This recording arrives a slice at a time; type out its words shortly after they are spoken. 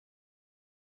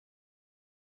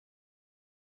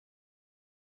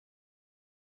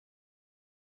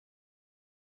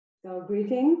So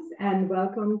greetings and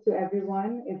welcome to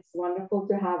everyone. It's wonderful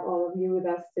to have all of you with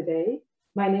us today.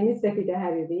 My name is Sefida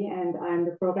Hariri and I'm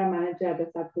the program manager at the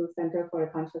Sadhguru Center for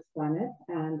a Conscious Planet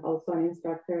and also an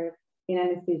instructor in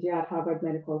anesthesia at Harvard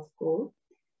Medical School.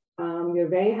 We're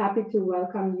very happy to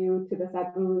welcome you to the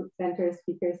Sadhguru Center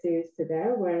Speaker Series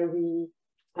today, where we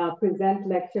present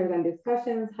lectures and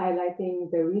discussions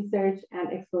highlighting the research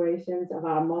and explorations of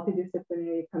our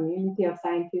multidisciplinary community of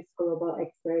scientists, global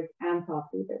experts, and thought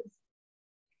leaders.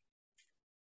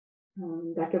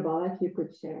 Dr. Bala, if you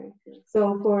could share.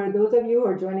 So for those of you who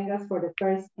are joining us for the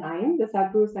first time, the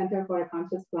Sadhguru Center for a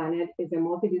Conscious Planet is a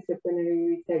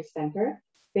multidisciplinary research center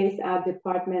based at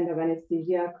Department of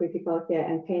Anesthesia, Critical Care,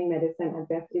 and Pain Medicine at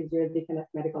Beth Deaconess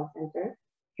Medical Center,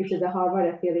 which is a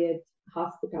Harvard affiliate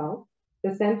hospital.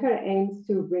 The center aims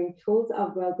to bring tools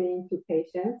of well-being to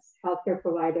patients, healthcare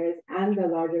providers, and the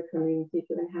larger community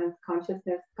to enhance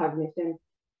consciousness, cognition,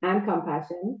 and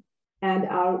compassion. And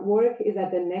our work is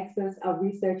at the nexus of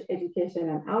research, education,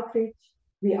 and outreach.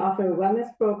 We offer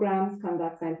wellness programs,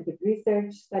 conduct scientific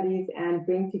research studies, and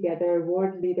bring together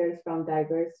world leaders from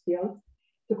diverse fields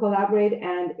to collaborate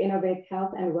and innovate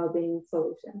health and well-being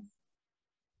solutions.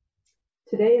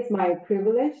 Today, it's my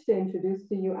privilege to introduce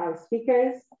to you our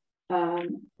speakers,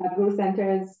 Sadhguru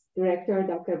Center's Director,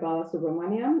 Dr. Bala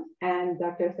Subramaniam, and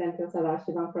Dr. Senthil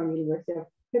Sadasivam from University of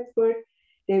Pittsburgh.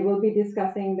 They will be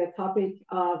discussing the topic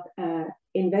of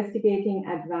investigating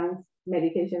advanced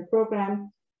meditation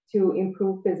program to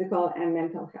improve physical and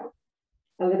mental health.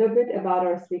 A little bit about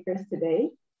our speakers today.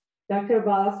 Dr.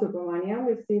 Bala Subramaniam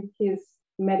received his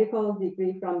medical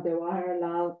degree from the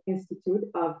Jawaharlal Institute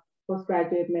of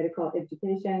Postgraduate Medical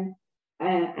Education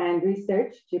and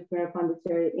Research, Jipmer,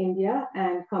 Pondicherry, India,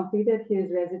 and completed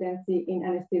his residency in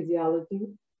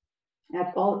anesthesiology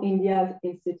at All India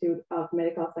Institute of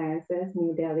Medical Sciences,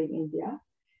 New Delhi, India,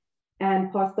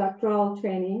 and postdoctoral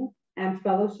training and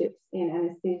fellowships in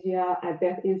anesthesia at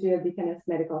Beth Deaconess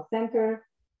Medical Center.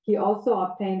 He also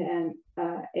obtained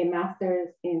a master's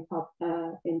in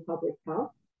public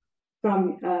health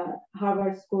from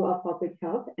Harvard School of Public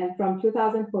Health. And from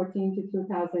 2014 to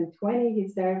 2020, he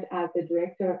served as the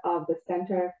director of the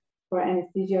Center for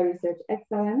Anesthesia Research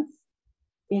Excellence.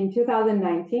 In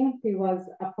 2019, he was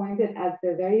appointed as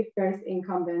the very first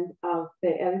incumbent of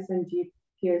the Ellison G.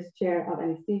 Pierce Chair of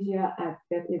Anesthesia at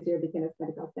Beth Deaconess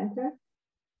Medical Center.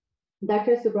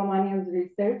 Dr. Subramaniam's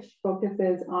research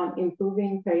focuses on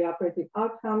improving perioperative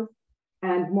outcomes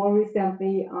and more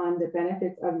recently on the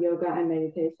benefits of yoga and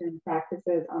meditation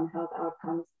practices on health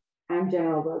outcomes and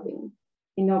general well-being.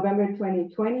 In November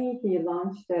 2020, he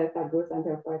launched the Sadhguru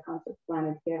Center for a Conscious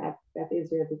Planet here at Beth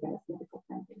Deaconess Medical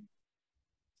Center.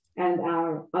 And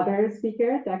our other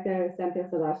speaker, Dr.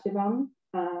 Senthil Sadasivam,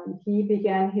 he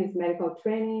began his medical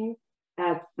training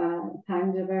at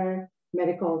Thanjavur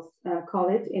Medical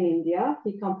College in India.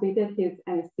 He completed his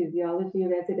anesthesiology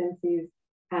residencies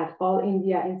at All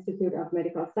India Institute of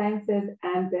Medical Sciences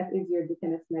and Beth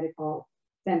Deaconess Medical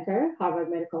Center, Harvard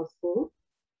Medical School.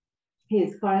 He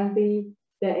is currently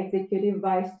the Executive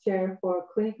Vice Chair for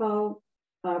Clinical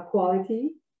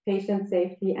Quality, Patient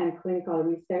Safety, and Clinical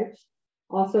Research,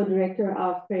 also Director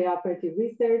of Perioperative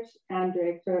Research and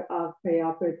Director of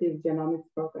Perioperative Genomics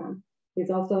Program. He's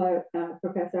also a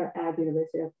professor at the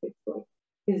University of Pittsburgh.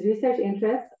 His research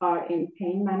interests are in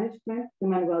pain management,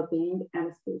 human well-being,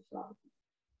 and spirituality.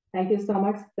 Thank you so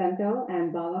much, Senthil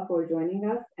and Bala, for joining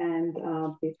us, and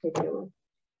please take it away.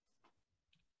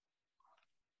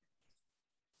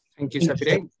 Thank you,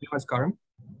 Sapire. Namaskaram.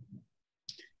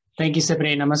 Thank you,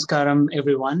 Sapire. Namaskaram,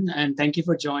 everyone, and thank you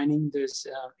for joining this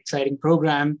exciting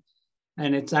program.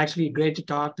 And it's actually great to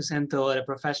talk to Senthil at a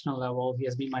professional level. He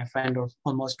has been my friend of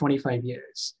almost 25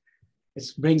 years. It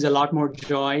brings a lot more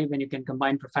joy when you can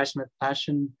combine profession with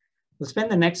passion. We'll spend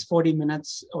the next 40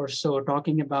 minutes or so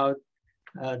talking about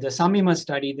the Samyama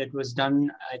study that was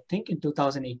done, I think, in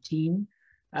 2018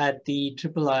 at the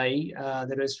III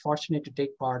that was fortunate to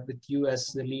take part with you as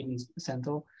the lead in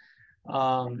Senthil.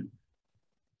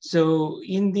 So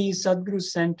in the Sadhguru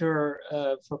Center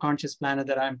for Conscious Planet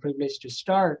that I'm privileged to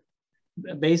start,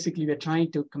 basically we're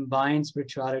trying to combine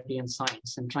spirituality and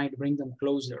science and trying to bring them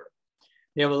closer.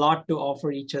 They have a lot to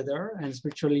offer each other, and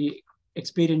spiritually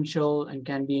experiential and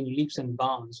can be in leaps and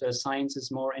bounds, whereas science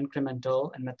is more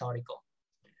incremental and methodical.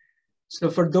 So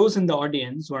for those in the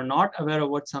audience who are not aware of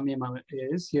what Samyama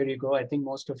is, here you go. I think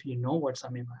most of you know what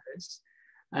Samyama is.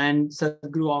 And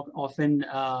Sadhguru often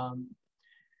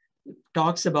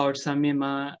talks about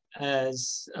Samyama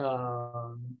as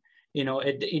a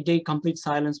day complete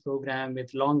silence program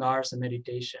with long hours of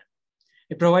meditation.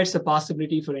 It provides the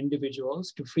possibility for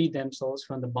individuals to free themselves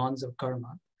from the bonds of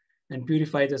karma and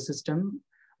purify the system,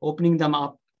 opening them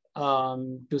up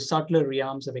to subtler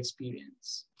realms of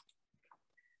experience.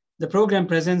 The program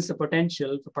presents the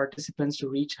potential for participants to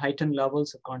reach heightened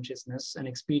levels of consciousness and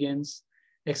experience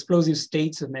explosive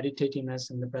states of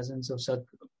meditativeness in the presence of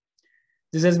Sadhguru.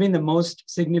 This has been the most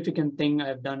significant thing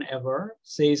I've done ever,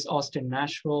 says Austin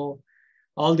Nashville.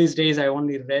 All these days, I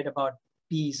only read about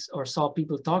peace or saw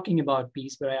people talking about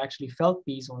peace, but I actually felt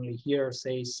peace only here,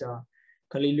 says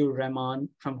Khalilur Rahman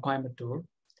from Coimbatore.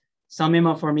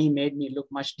 Samyama for me made me look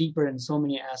much deeper in so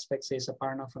many aspects, says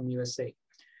Aparna from USA.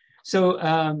 So,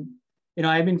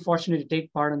 I've been fortunate to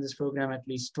take part in this program at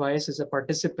least twice as a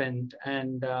participant,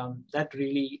 and that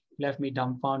really left me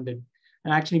dumbfounded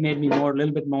and actually made me a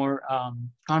little bit more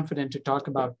confident to talk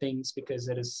about things because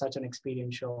it is such an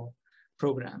experiential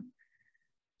program.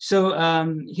 So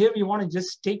here we want to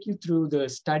just take you through the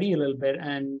study a little bit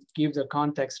and give the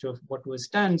context of what was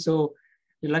done. So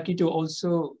we're lucky to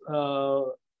also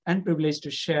and privileged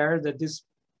to share that this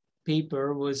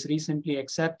paper was recently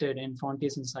accepted in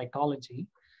Frontiers in Psychology,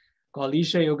 called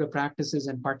Isha Yoga Practices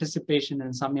and Participation in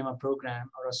Samyama Program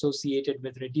are associated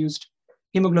with reduced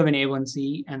hemoglobin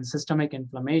A1C and systemic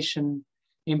inflammation,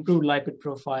 improved lipid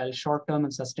profile, short-term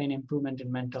and sustained improvement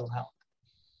in mental health.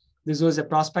 This was a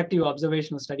prospective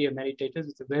observational study of meditators.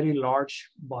 It's a very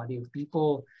large body of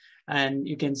people. And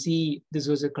you can see this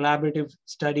was a collaborative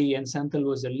study, and Senthil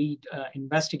was the lead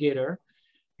investigator.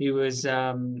 He was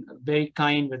very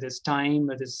kind with his time,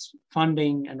 with his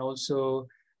funding, and also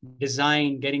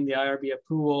design, getting the IRB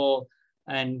approval,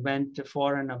 and went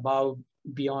far and above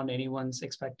beyond anyone's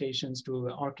expectations to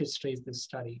orchestrate this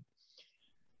study.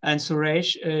 And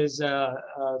Suresh is a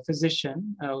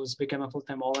physician who's become a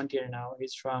full-time volunteer now.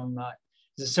 He's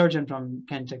a surgeon from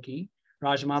Kentucky.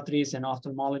 Raj Matri is an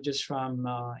ophthalmologist from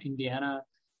Indiana.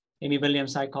 Amy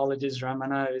Williams, psychologist.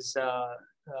 Ramana is a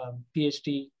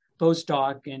PhD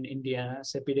postdoc in Indiana.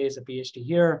 Sepide is a PhD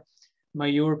here.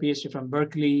 Mayur, PhD from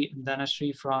Berkeley.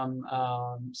 Dhanashree from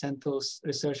Senthil's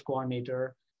research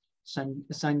coordinator.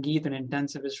 Sangeet, an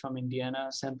intensivist from Indiana.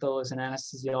 Senthil is an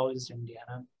anesthesiologist in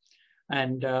Indiana.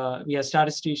 And we have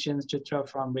statisticians, Chitra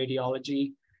from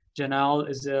radiology. Janal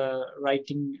is a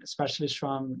writing specialist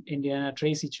from Indiana.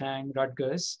 Tracy Chang,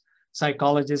 Rutgers,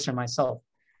 psychologist, and myself.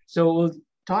 So we'll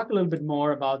talk a little bit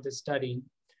more about this study.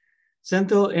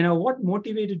 Senthil, what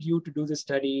motivated you to do the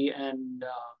study? And,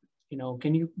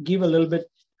 can you give a little bit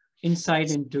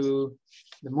insight into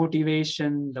the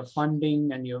motivation, the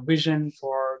funding, and your vision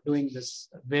for doing this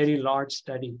very large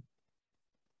study?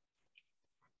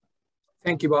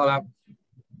 Thank you, Bala.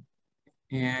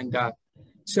 And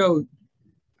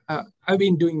I've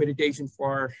been doing meditation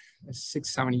for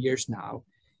 6-7 years now.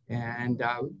 And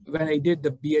when I did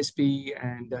the BSP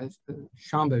and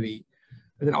Shambhavi,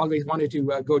 I then always wanted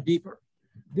to go deeper.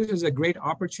 This is a great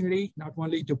opportunity, not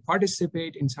only to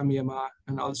participate in Samyama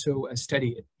and also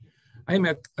study it. I'm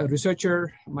a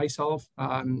researcher myself.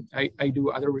 I do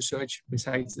other research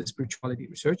besides the spirituality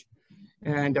research.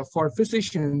 And for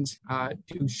physicians,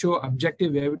 to show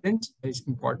objective evidence is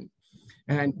important.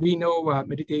 And we know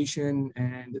meditation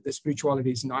and the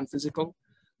spirituality is non-physical,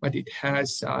 but it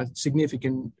has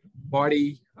significant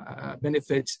body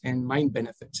benefits and mind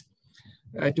benefits.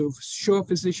 To show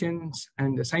physicians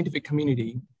and the scientific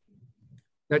community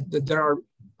that there are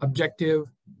objective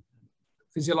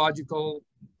physiological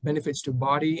benefits to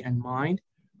body and mind,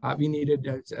 we needed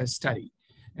a study.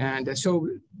 And so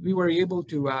we were able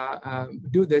to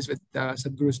do this with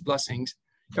Sadhguru's blessings.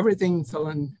 Everything fell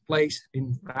in place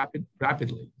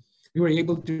rapidly. We were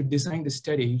able to design the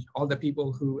study. All the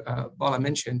people who Bala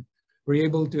mentioned were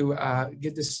able to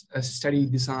get this study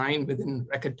designed within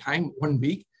record time, 1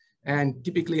 week. And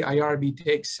typically IRB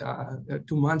takes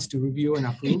 2 months to review and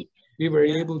approve. We were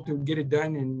able to get it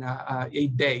done in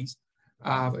 8 days,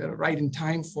 right in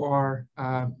time for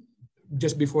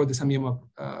just before the Samyama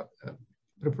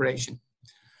preparation.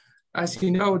 As you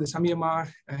know, the Samyama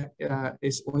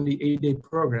is only 8-day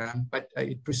program, but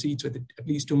it proceeds with at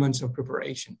least 2 months of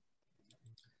preparation.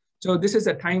 So this is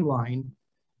a timeline.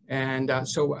 And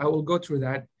so I will go through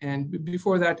that. And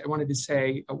before that, I wanted to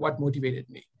say what motivated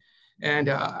me. And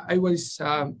I was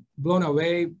blown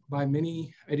away by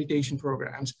many meditation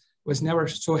programs, was never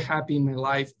so happy in my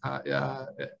life.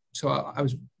 So I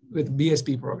was with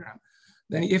BSP program.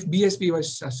 Then if BSP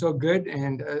was so good,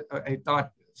 and I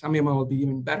thought Samyama will be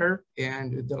even better,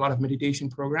 and a lot of meditation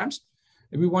programs,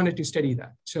 and we wanted to study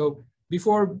that. So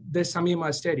before the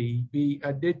Samyama study, we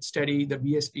did study the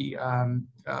BSP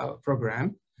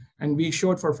program, and we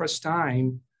showed for first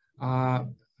time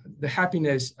the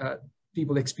happiness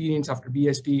people experience after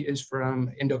BSP is from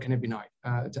endocannabinoid.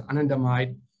 It's an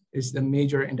anandamide, is the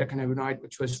major endocannabinoid,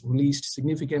 which was released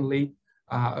significantly,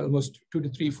 almost 2 to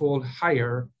 3-fold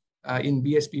higher in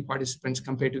BSP participants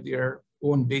compared to their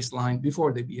own baseline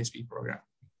before the BSP program.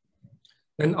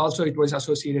 Then also it was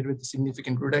associated with a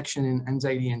significant reduction in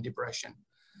anxiety and depression.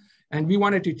 And we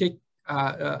wanted to take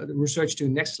the research to the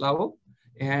next level.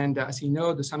 And as you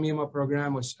know, the Samyama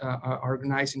program was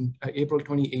organized in April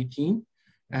 2018.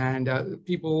 And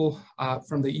people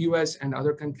from the US and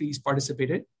other countries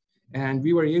participated. And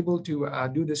we were able to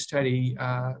do this study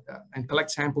and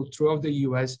collect samples throughout the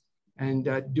US and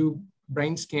do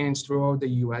brain scans throughout the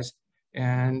US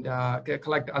and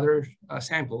collect other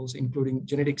samples, including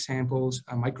genetic samples,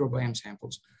 microbiome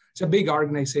samples. It's a big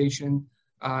organization.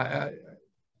 I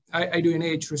do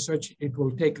NIH research. It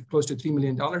will take close to $3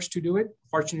 million to do it.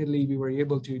 Fortunately, we were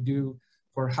able to do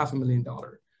for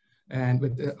 $500,000. And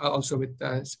with also with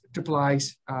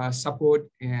III's support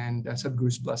and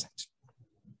Sadhguru's blessings.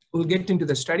 We'll get into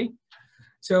the study.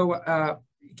 So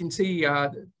you can see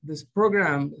this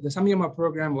program, the Samyama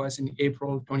program was in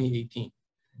April 2018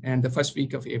 and the first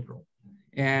week of April.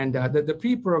 And the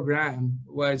pre-program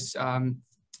was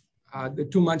the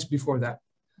 2 months before that.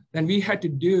 Then we had to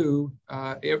do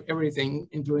everything,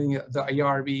 including the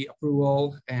IRB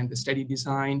approval and the study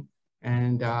design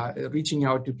and reaching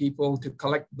out to people to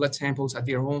collect blood samples at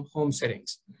their own home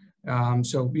settings.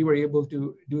 So we were able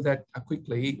to do that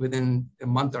quickly within a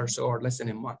month or so, or less than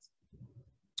a month.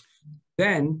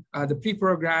 Then the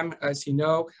pre-program, as you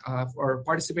know, for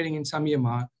participating in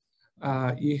Samyama,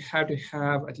 you have to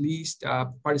have at least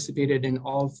participated in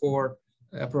all 4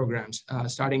 programs,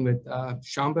 starting with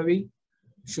Shambhavi,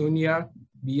 Shunya,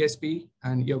 BSP,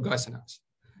 and Yogasanas.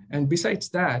 And besides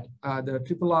that, the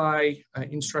III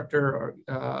instructor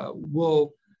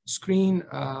will screen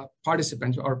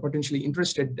participants or potentially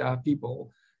interested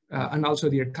people, and also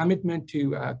their commitment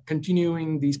to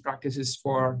continuing these practices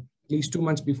for at least 2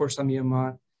 months before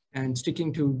Samyama and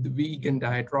sticking to the vegan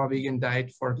diet, raw vegan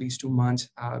diet for at least 2 months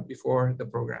before the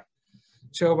program.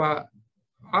 So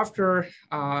after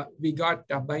we got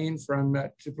buy-in from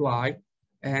III,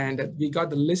 and we got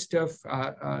the list of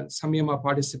Samyama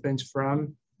participants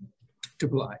from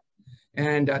III.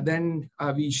 And then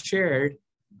we shared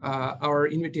our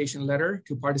invitation letter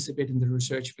to participate in the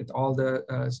research with all the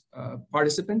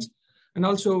participants. And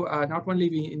also, not only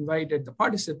we invited the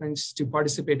participants to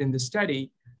participate in the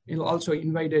study, it also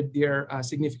invited their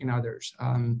significant others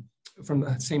from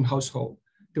the same household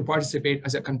to participate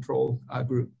as a control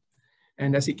group.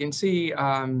 And as you can see,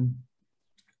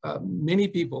 many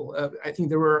people, I think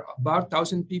there were about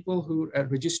 1,000 people who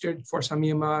registered for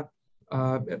Samyama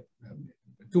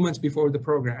 2 months before the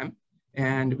program.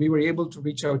 And we were able to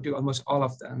reach out to almost all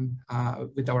of them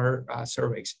with our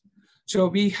surveys. So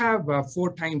we have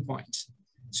 4 time points.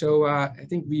 So I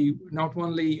think we not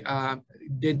only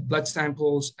did blood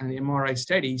samples and MRI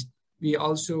studies, we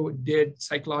also did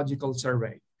psychological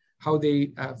survey, how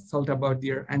they felt about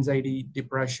their anxiety,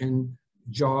 depression,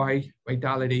 joy,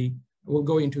 vitality. We'll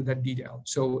go into that detail.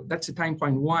 So that's a time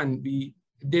point 1. We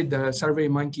did the Survey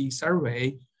Monkey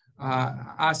survey,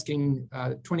 asking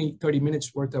 20-30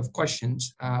 minutes worth of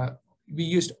questions. We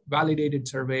used validated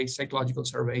surveys, psychological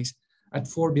surveys at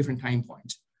 4 different time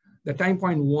points. The time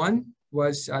point 1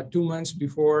 was 2 months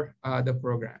before the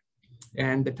program.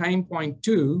 And the time point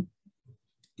 2, you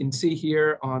can see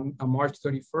here on March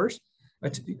 31st,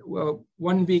 that's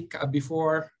 1 week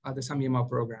before the Samyama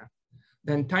program.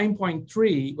 Then time point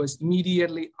 3 was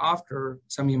immediately after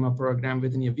Samyama program,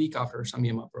 within a week after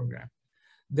Samyama program.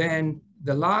 Then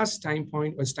the last time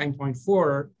point was time point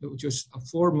 4, which was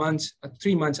 3 months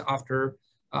after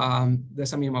the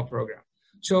Samyama program.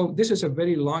 So this is a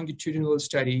very longitudinal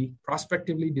study,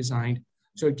 prospectively designed.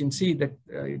 So you can see that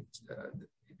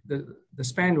the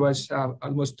span was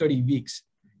almost 30 weeks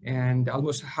and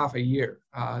almost half a year,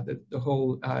 the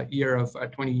whole year of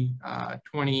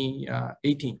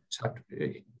 2018. So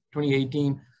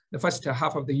 2018, the first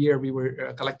half of the year, we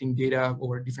were collecting data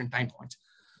over different time points.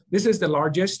 This is the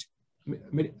largest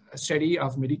study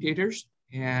of meditators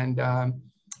and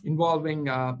involving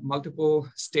multiple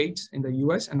states in the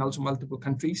US and also multiple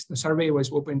countries. The survey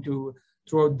was open to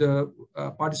throughout the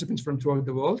participants from throughout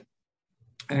the world.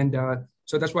 And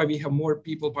so that's why we have more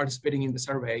people participating in the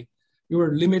survey. We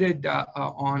were limited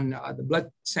on the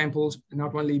blood samples,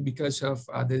 not only because of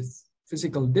the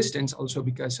physical distance, also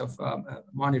because of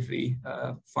monetary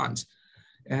funds.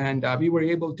 And we were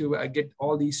able to get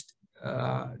all these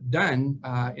done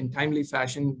in timely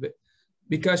fashion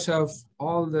because of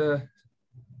all the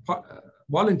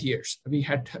volunteers we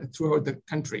had throughout the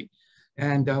country.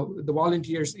 And the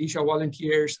volunteers, Isha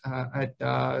volunteers at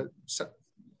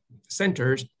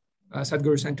centers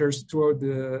Sadhguru centers throughout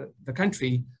the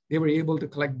country, they were able to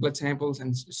collect blood samples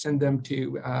and send them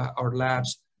to our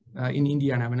labs in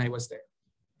Indiana when I was there.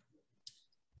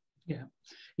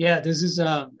 Yeah, this is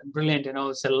brilliant. You know,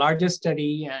 it's the largest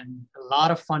study and a lot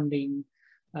of funding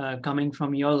coming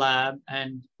from your lab,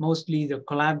 and mostly the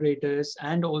collaborators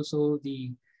and also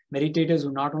the meditators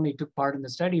who not only took part in the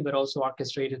study, but also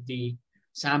orchestrated the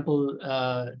sample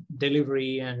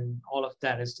delivery and all of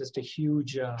that. It's just a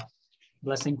huge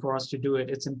blessing for us to do it.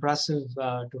 It's impressive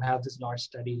to have this large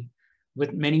study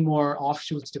with many more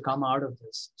offshoots to come out of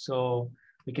this. So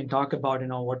we can talk about, you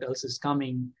know, what else is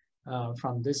coming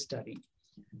from this study.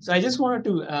 So I just wanted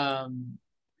to,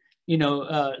 you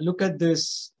know, look at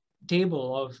this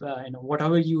table of, you know,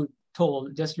 whatever you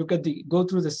told, just look at go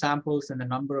through the samples and the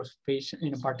number of patient,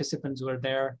 you know, participants who were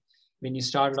there when you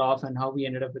started off and how we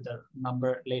ended up with the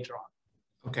number later on.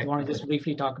 Okay. You want to just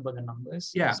briefly talk about the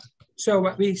numbers? Yeah.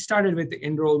 So we started with the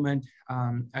enrollment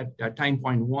at time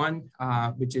point 1,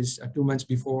 which is 2 months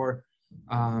before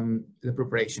the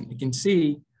preparation. You can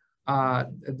see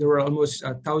there were almost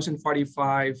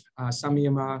 1,045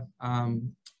 Samyama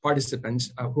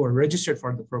participants who are registered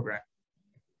for the program.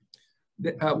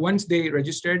 Once they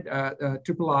registered,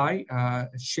 III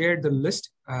shared the list,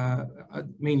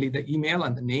 mainly the email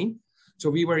and the name. So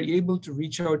we were able to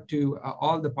reach out to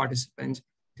all the participants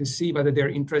to see whether they're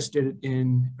interested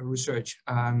in research,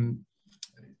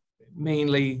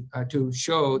 mainly to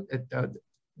show that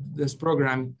this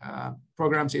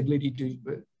program's ability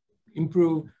to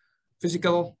improve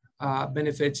physical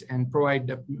benefits and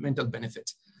provide mental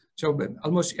benefits. So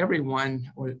almost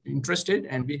everyone was interested,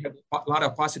 and we had a lot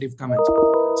of positive comments.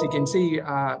 So you can see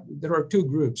there are 2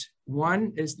 groups.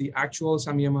 One is the actual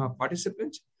Samyama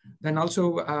participants. Then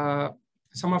also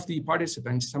some of the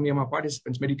participants, Samyama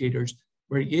participants, meditators,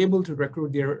 were able to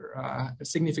recruit their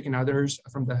significant others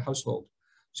from the household.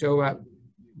 So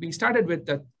we started with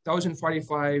the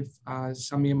 1,045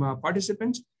 Samyama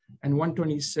participants and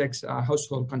 126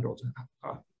 household controls,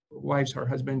 wives or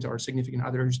husbands or significant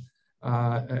others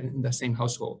in the same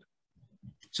household.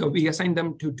 So we assigned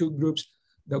them to 2 groups.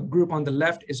 The group on the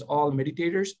left is all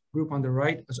meditators, group on the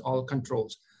right is all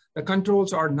controls. The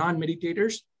controls are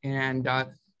non-meditators, and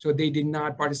so they did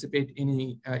not participate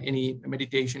in any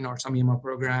meditation or Samyama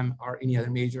program or any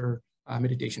other major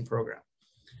meditation program.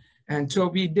 And so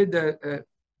we did the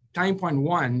time point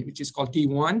 1, which is called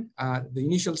T1, the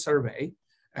initial survey.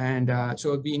 And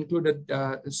so we included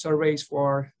surveys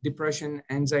for depression,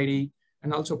 anxiety,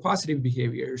 and also positive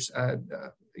behaviors,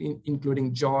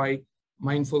 including joy,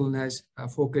 mindfulness,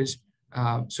 focus.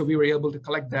 So we were able to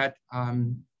collect that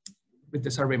with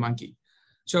the SurveyMonkey.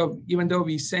 So even though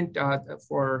we sent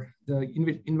for the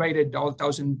invited all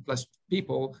 1,000+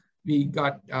 people, we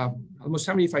got almost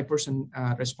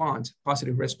 75% response,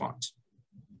 positive response.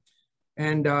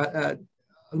 And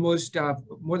almost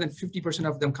more than 50%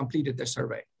 of them completed the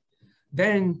survey.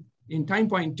 Then in time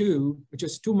point 2, which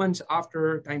is 2 months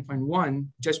after time point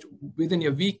 1, just within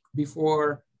a week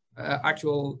before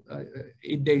actual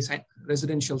 8-day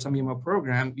residential Samyama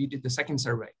program, we did the second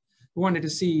survey. We wanted to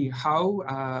see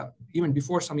how, even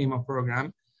before Samyama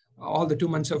program, all the 2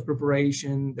 months of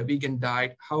preparation, the vegan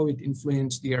diet, how it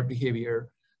influenced their behavior.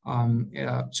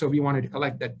 So we wanted to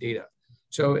collect that data.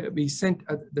 So we sent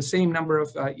the same number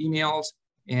of emails,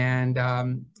 and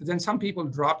then some people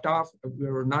dropped off. We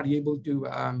were not able to,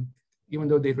 even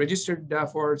though they registered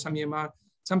for Samyama,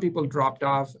 some people dropped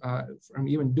off from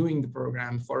even doing the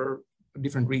program for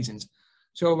different reasons.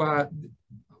 So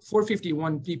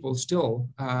 451 people still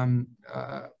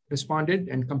responded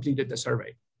and completed the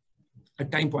survey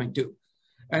at time point 2.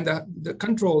 And the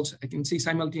controls, I can see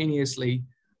simultaneously,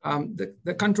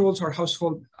 the controls are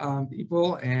household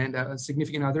people and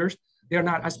significant others. They are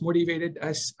not as motivated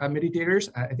as meditators.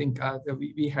 I think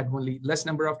we had only less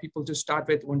number of people to start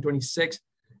with, 126.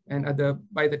 And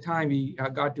by the time we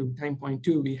got to time point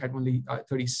 2, we had only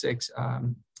 36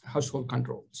 household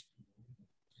controls.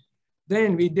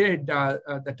 Then we did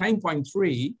the time point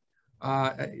 3.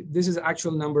 This is the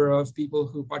actual number of people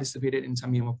who participated in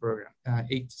Samyama program,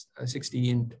 860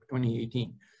 in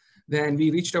 2018. Then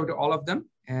we reached out to all of them,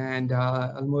 and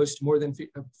almost more than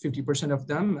 50% of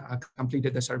them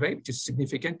completed the survey, which is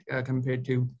significant compared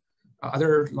to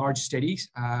other large studies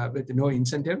with no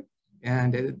incentive.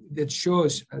 And it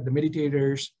shows the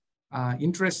meditators'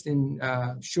 interest in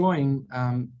showing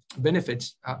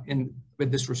benefits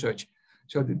with this research.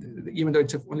 So even though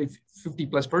it's only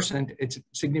 50+%, it's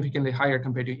significantly higher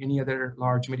compared to any other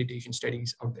large meditation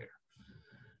studies out there.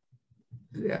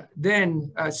 Yeah.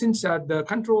 Then since the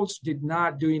controls did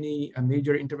not do any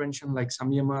major intervention like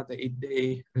Samyama, the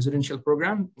 8-day residential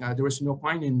program, there was no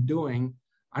point in doing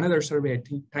another survey at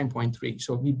time point 3.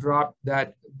 So we dropped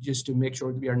that just to make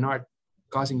sure that we are not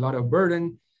causing a lot of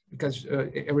burden, because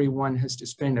everyone has to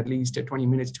spend at least 20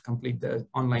 minutes to complete the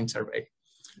online survey.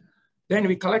 Then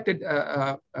we collected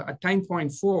at time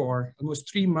point 4,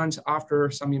 almost 3 months after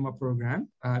Samyama program,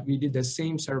 we did the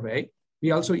same survey.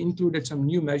 We also included some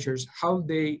new measures, what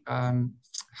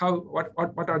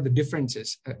are the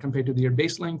differences compared to their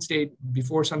baseline state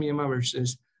before Samyama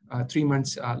versus 3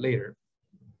 months later.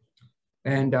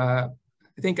 And I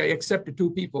think except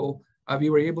 2 people, we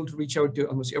were able to reach out to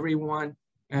almost everyone.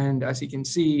 And as you can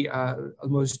see,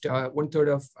 almost 1/3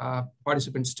 of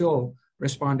participants still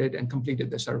responded and completed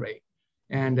the survey.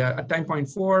 And at time point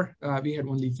 4, we had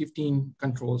only 15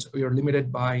 controls. We were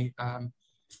limited by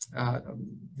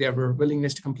their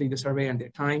willingness to complete the survey and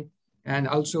their time. And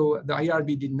also the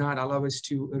IRB did not allow us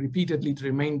to repeatedly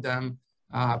remind them.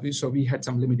 So we had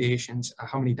some limitations,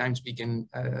 how many times we can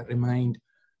remind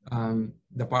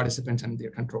the participants and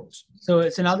their controls. So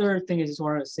it's another thing I just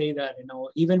want to say that,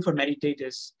 even for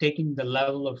meditators, taking the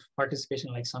level of participation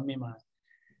like Samyama,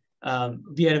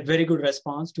 we had a very good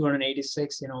response,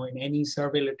 286, in any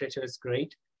survey literature is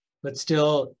great, but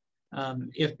still,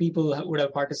 if people would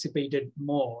have participated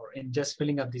more in just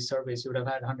filling up these surveys, you would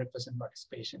have had 100%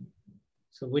 participation.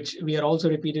 So which we are also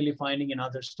repeatedly finding in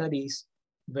other studies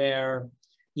where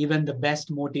even the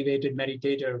best motivated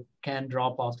meditator can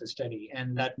drop off the study.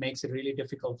 And that makes it really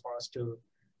difficult for us to,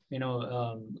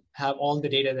 have all the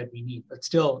data that we need. But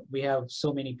still, we have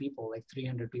so many people, like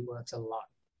 300 people, that's a lot.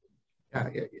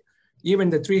 Even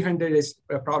the 300 is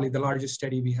probably the largest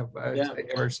study we have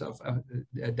ever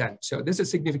done. So this is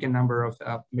a significant number of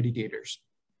meditators.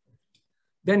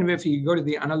 Then if you go to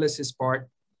the analysis part,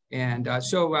 and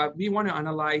we want to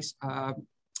analyze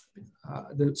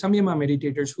the Samyama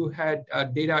meditators who had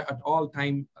data at all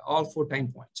 4 time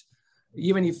points.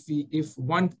 Even if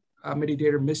one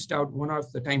meditator missed out one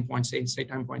of the time points, say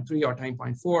time point 3 or time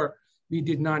point 4, we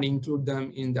did not include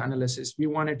them in the analysis. We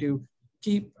wanted to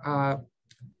keep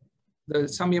the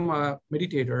Samyama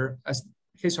meditator as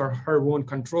his or her own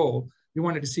control. We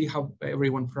wanted to see how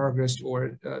everyone progressed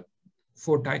over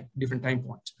 4 different time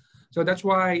points. So that's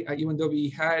why even though we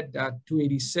had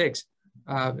 286,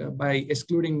 by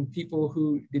excluding people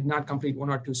who did not complete 1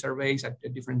 or 2 surveys at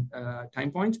different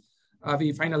time points,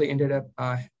 we finally ended up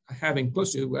having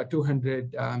close to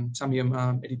 200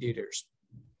 Samyama meditators.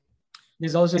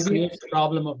 This also creates the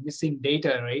problem of missing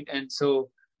data, right? And so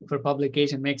for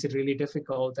publication makes it really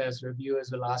difficult, as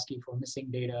reviewers will ask you for missing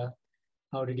data.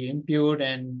 How did you impute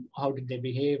and how did they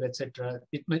behave, etc.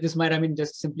 This might have been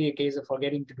just simply a case of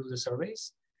forgetting to do the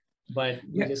surveys, but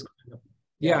we just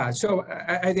so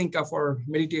I think for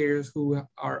meditators who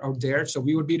are out there, so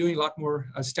we would be doing a lot more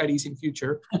studies in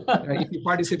future. If you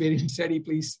participate in the study,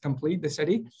 please complete the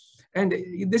study. And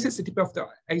this is the tip of the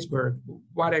iceberg.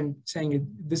 What I'm saying is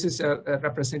this is a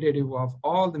representative of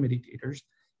all the meditators.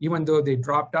 Even though they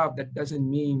dropped out, that doesn't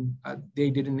mean they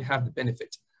didn't have the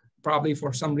benefits. Probably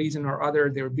for some reason or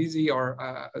other, they were busy, or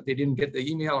they didn't get the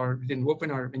email, or didn't open,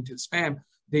 or into spam.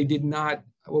 They did not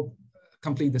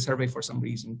complete the survey for some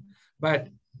reason. But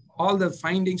all the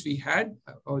findings we had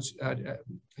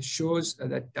shows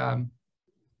that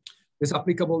it's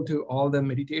applicable to all the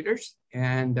meditators,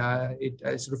 and it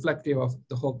is reflective of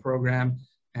the whole program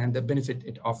and the benefit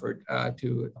it offered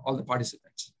to all the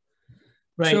participants.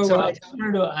 Right, so I just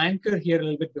wanted to anchor here a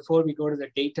little bit before we go to the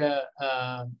data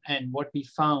and what we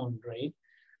found, right?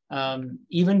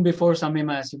 Even before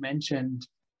Samyama, as you mentioned,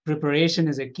 preparation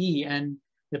is a key, and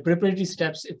the preparatory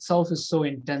steps itself is so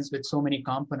intense with so many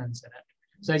components in it.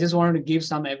 So I just wanted to give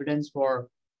some evidence for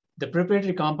the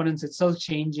preparatory components itself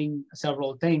changing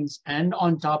several things. And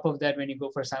on top of that, when you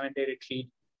go for a 7-day retreat,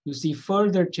 you see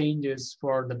further changes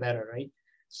for the better, right?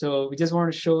 So we just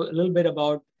want to show a little bit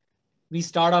about, we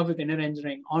start off with inner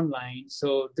engineering online.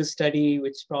 So this study,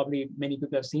 which probably many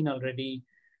people have seen already,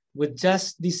 with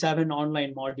just the 7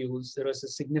 online modules, there was a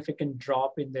significant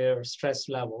drop in their stress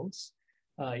levels.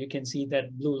 You can see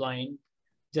that blue line,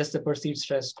 just the perceived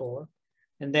stress score.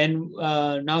 And then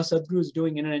now Sadhguru is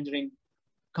doing inner engineering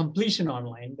completion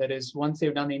online. That is, once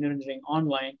they've done the inner engineering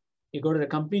online, you go to the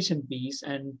completion piece,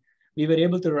 and we were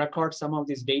able to record some of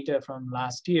this data from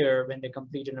last year when they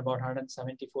completed about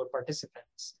 174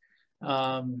 participants.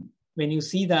 When you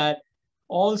see that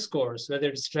all scores, whether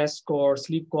it's stress score,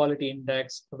 sleep quality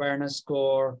index, awareness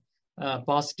score,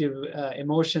 positive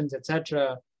emotions,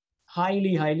 etc.,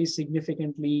 highly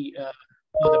significantly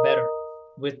for the better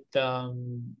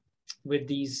with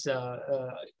these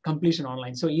completion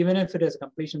online. So even if it is a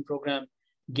completion program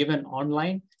given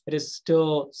online, it is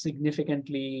still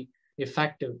significantly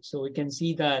effective. So we can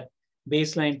see that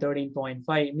baseline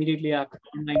 13.5. Immediately after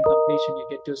online completion, you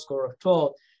get to a score of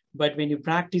 12. But when you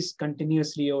practice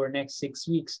continuously over the next 6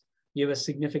 weeks, you have a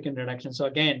significant reduction. So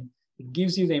again, it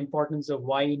gives you the importance of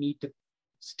why you need to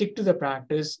stick to the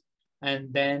practice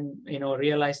and then,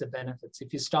 realize the benefits.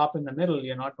 If you stop in the middle,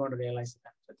 you're not going to realize the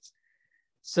benefits.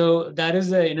 So that is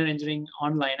the inner engineering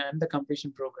online and the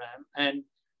completion program. And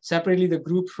separately, the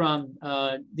group from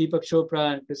Deepak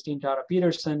Chopra and Christine Tara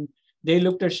Peterson, they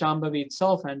looked at Shambhavi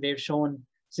itself, and they've shown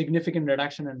significant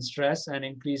reduction in stress and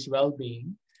increased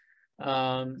well-being.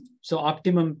 So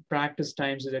optimum practice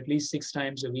times is at least 6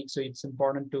 times a week. So it's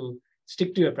important to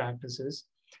stick to your practices.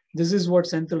 This is what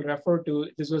Senthil referred to.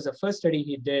 This was the first study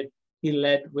he did. He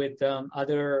led with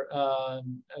other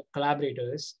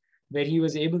collaborators, where he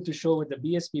was able to show with the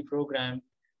BSP program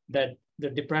that the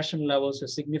depression levels were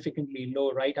significantly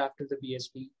low right after the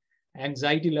BSP.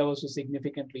 Anxiety levels were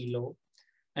significantly low.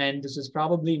 And this was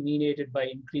probably mediated by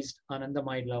increased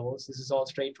anandamide levels. This is all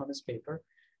straight from his paper.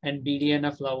 And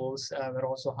BDNF levels were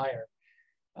also higher.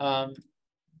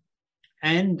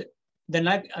 And then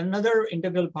another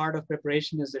integral part of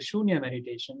preparation is the Shunya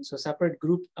meditation. So separate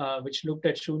group which looked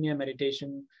at Shunya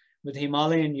meditation with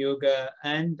Himalayan yoga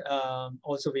and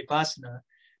also Vipassana.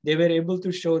 They were able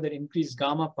to show that increased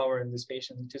gamma power in this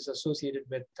patient, which is associated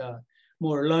with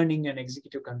more learning and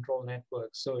executive control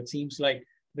networks. So it seems like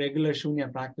regular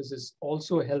Shunya practices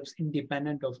also helps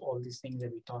independent of all these things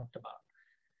that we talked about.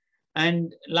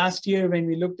 And last year, when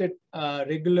we looked at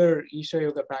regular Isha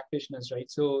Yoga practitioners, right?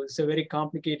 So it's a very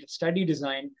complicated study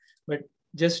design, but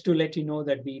just to let you know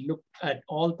that we looked at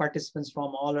all participants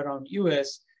from all around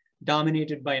US,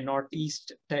 dominated by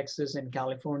Northeast Texas and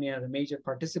California, the major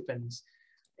participants.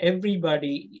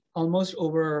 Everybody, almost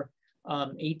over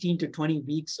 18 to 20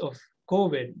 weeks of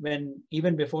COVID, when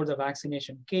even before the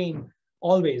vaccination came,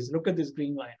 always, look at this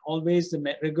green line, always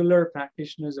the regular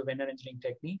practitioners of inner engineering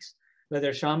techniques,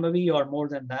 whether Shambhavi or more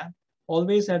than that,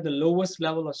 always had the lowest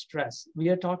level of stress. We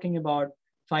are talking about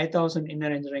 5,000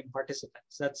 inner engineering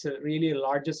participants. That's really the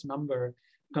largest number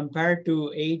compared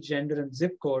to age, gender, and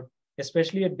zip code,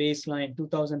 especially at baseline,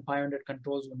 2,500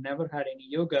 controls who never had any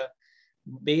yoga.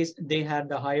 They had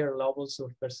the higher levels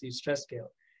of perceived stress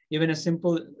scale. Even a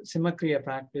simple Simakriya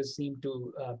practice seemed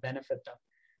to benefit them.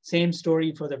 Same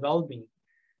story for the well-being.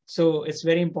 So it's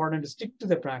very important to stick to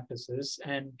the practices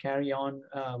and carry on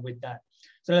with that.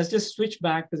 So let's just switch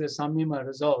back to the Samyama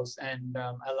results, and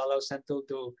I'll allow Senthil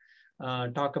to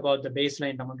talk about the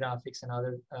baseline demographics and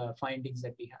other findings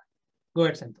that we have. Go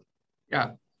ahead, Senthil.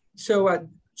 Yeah, so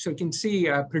you can see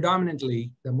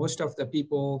predominantly most of the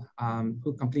people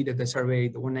who completed the survey,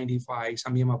 the 195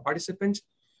 Samyama participants,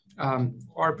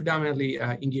 are predominantly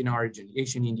Indian origin,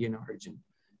 Asian Indian origin.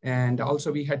 And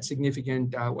also we had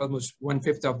significant, almost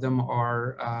 1/5 of them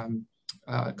are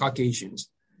Caucasians.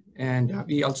 And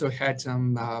we also had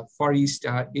some Far East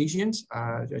Asians,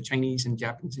 Chinese and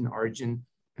Japanese in origin.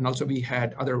 And also we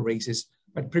had other races,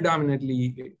 but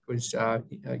predominantly it was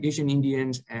Asian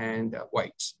Indians and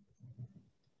whites.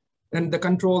 And the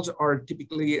controls are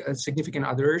typically significant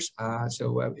others.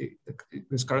 It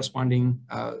was corresponding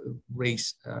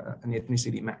race and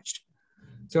ethnicity matched.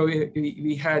 So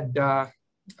we had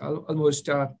almost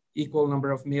equal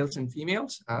number of males and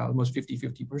females, almost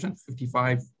 50-50%,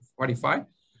 55-45.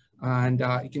 And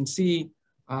you can see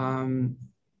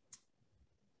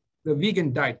the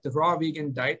vegan diet, the raw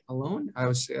vegan diet alone, I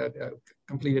was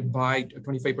completed by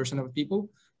 25% of people,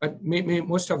 but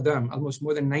most of them, almost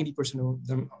more than 90% of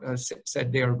them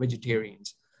said they are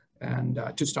vegetarians, and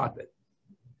to start with.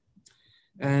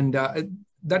 And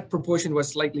that proportion was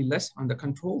slightly less on the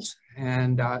controls,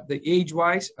 and the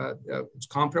age-wise, it's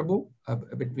comparable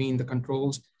between the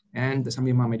controls and the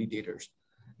Samyama meditators.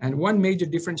 And one major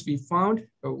difference we found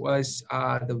was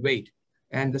the weight.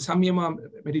 And the Samyama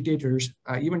meditators,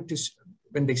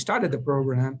 when they started the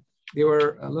program, they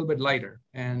were a little bit lighter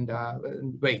and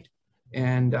weight.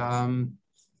 And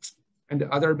the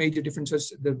other major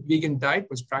differences, the vegan diet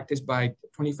was practiced by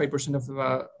 25% of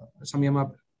Samyama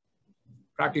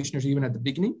practitioners even at the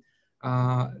beginning.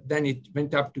 Then it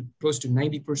went up to close to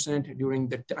 90% during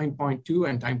the time point 2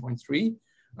 and time point 3.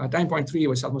 Time point 3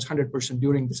 was almost 100%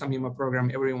 during the Samyama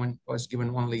program. Everyone was given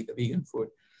only the vegan food.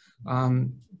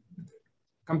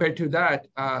 Compared to that,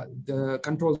 the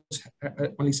controls,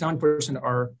 only 7%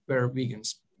 were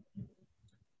vegans.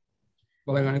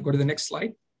 Well, I'm going to go to the next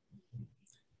slide.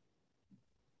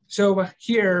 So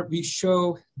here we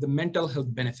show the mental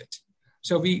health benefit.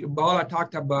 So Bala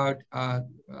talked about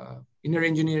inner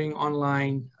engineering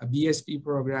online, a BSP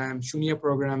program, Shunya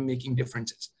program making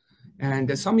differences. And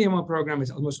the Samyama program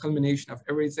is almost culmination of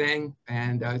everything,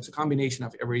 and it's a combination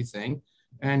of everything.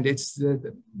 And it's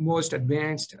the most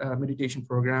advanced meditation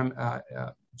program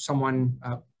someone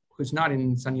who's not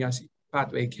in sannyasi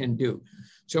pathway can do.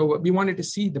 So we wanted to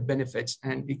see the benefits,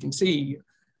 and you can see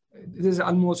this is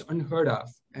almost unheard of,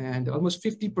 and almost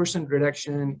 50%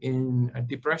 reduction in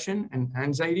depression and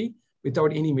anxiety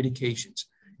without any medications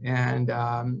and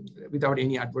without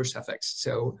any adverse effects.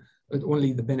 So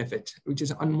only the benefit, which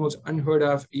is almost unheard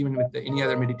of even with any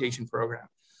other meditation program.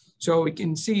 So we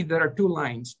can see there are two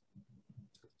lines.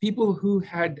 People who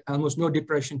had almost no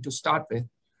depression to start with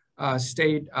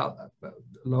stayed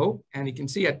low. And you can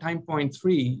see at time point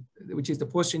 3, which is the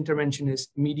post-interventionist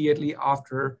immediately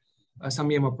after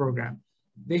Samyama program,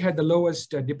 they had the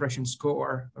lowest depression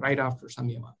score right after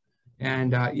Samyama.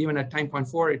 And even at time point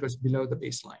 4, it was below the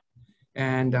baseline.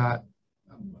 And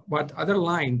but other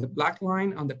line, the black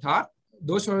line on the top,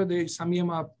 those are the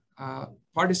Samyama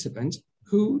participants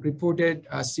who reported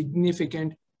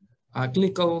significant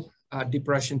clinical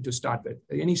depression to start with.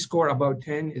 Any score above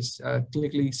 10 is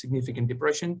clinically significant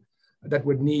depression that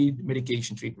would need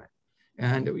medication treatment.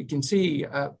 And we can see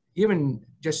even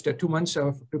just 2 months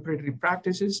of preparatory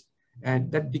practices,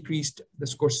 and that decreased the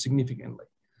score significantly.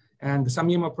 And the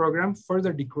Samyama program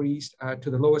further decreased to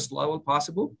the lowest level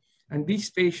possible. And these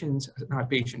patients, not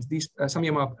patients, these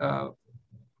Samyama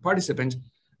participants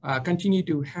continue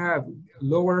to have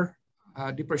lower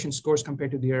depression scores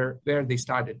compared to where they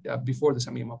started before the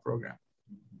Samyama program.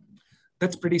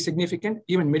 That's pretty significant.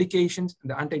 Even medications,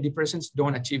 the antidepressants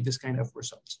don't achieve this kind of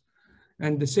results.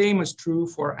 And the same is true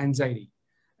for anxiety.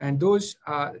 And those,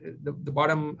 the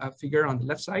bottom figure on the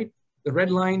left side, the red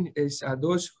line is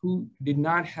those who did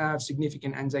not have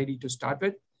significant anxiety to start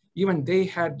with. Even they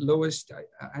had lowest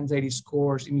anxiety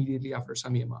scores immediately after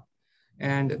Samyama.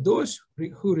 And those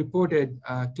who reported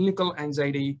clinical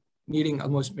anxiety needing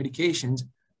almost medications,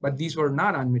 but these were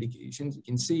not on medications, you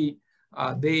can see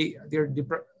their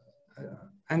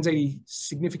anxiety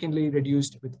significantly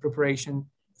reduced with preparation,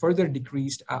 further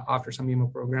decreased after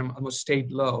Samyama program, almost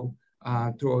stayed low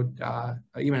throughout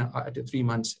even at 3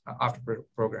 months after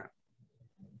program.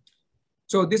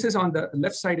 So this is on the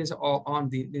left side is all on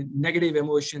the negative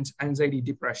emotions, anxiety,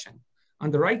 depression. On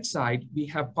the right side, we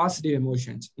have positive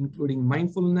emotions, including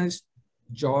mindfulness,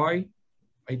 joy,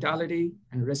 vitality,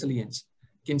 and resilience.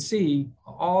 You can see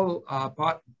all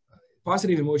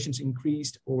positive emotions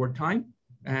increased over time,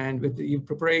 and with the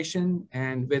preparation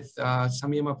and with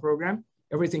Samyama program,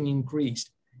 everything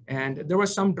increased. And there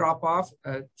was some drop off.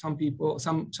 Some people,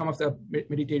 some of the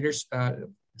meditators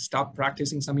stopped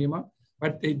practicing Samyama,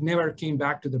 but they never came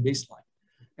back to the baseline.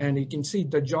 And you can see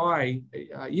the joy,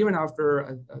 even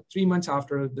after 3 months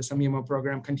after the Samyama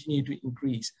program, continued to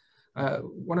increase.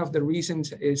 One of the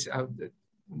reasons is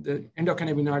the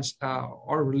endocannabinoids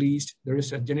are released. There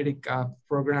is a genetic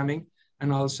programming,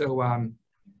 and also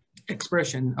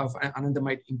expression of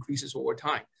anandamide increases over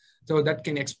time. So that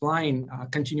can explain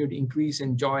continued increase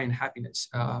in joy and happiness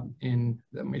in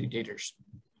the meditators.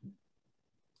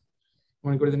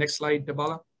 Want to go to the next slide,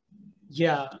 Bala?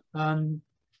 Yeah.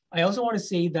 I also want to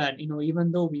say that, you know,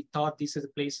 even though we thought these are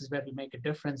the places where we make a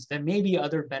difference, there may be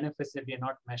other benefits that we are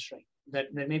not measuring, that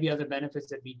there may be other benefits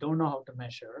that we don't know how to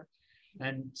measure.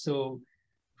 And so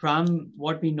from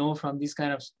what we know from this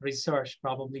kind of research,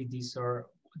 probably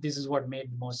this is what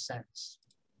made the most sense.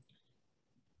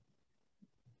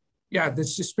 Yeah,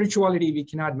 this spirituality we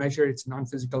cannot measure. It's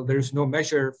non-physical. There's no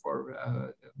measure for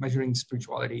measuring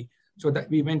spirituality. So that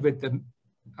we went with the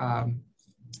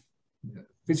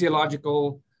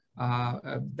physiological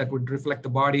that would reflect the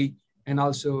body, and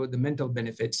also the mental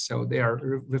benefits. So they are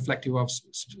reflective of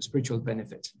spiritual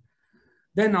benefits.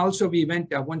 Then also we went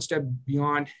one step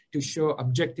beyond to show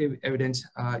objective evidence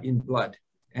in blood.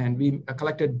 And we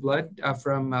collected blood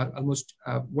from almost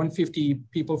 150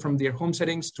 people from their home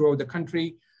settings throughout the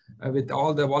country with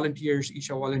all the volunteers, each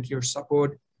volunteer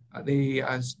support. They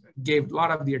gave a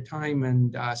lot of their time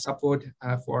and support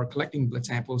for collecting blood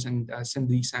samples and send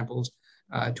these samples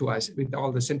to us with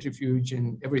all the centrifuge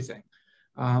and everything.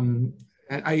 And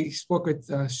I spoke with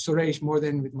Suresh more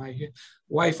than with my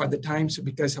wife at the time, so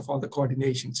because of all the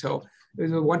coordination. So it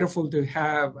was wonderful to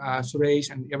have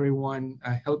Suresh and everyone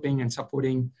helping and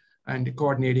supporting and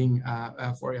coordinating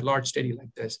for a large study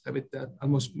like this with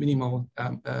almost minimal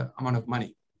amount of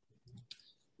money.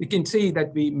 You can see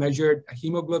that we measured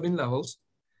hemoglobin levels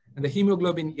and the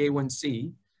hemoglobin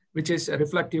A1C, which is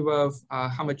reflective of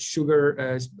how much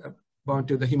sugar is bound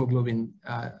to the hemoglobin.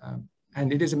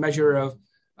 And it is a measure of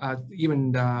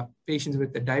even patients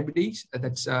with the diabetes,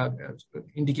 that's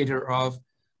indicator of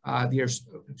their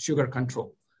sugar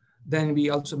control. Then we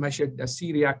also measured the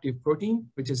C-reactive protein,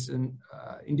 which is an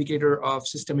indicator of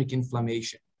systemic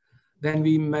inflammation. Then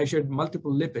we measured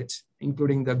multiple lipids,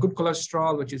 including the good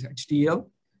cholesterol, which is HDL,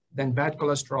 then bad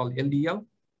cholesterol, LDL,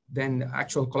 then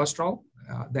actual cholesterol,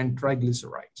 then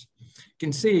triglycerides. You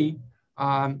can see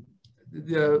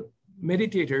the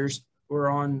meditators were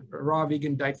on a raw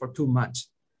vegan diet for 2 months.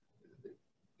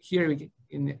 Here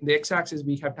in the x-axis,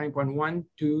 we have time point 1,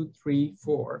 2, 3,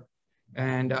 4.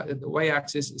 And the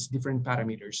y-axis is different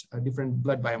parameters, different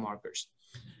blood biomarkers.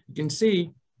 You can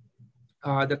see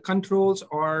the controls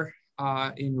are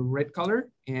in red color,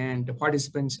 and the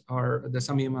participants are the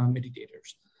Samyama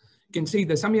meditators. You can see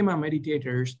the Samyama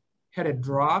meditators had a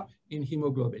drop in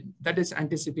hemoglobin. That is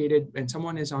anticipated when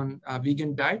someone is on a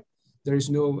vegan diet. There is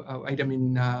no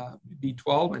vitamin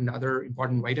B12 and other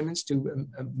important vitamins to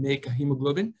make a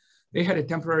hemoglobin. They had a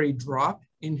temporary drop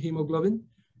in hemoglobin,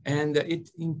 and it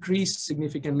increased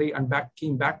significantly and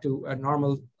came back to a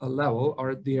normal level,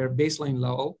 or their baseline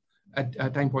level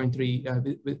at time point 3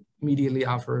 immediately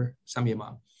after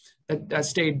Samyama. That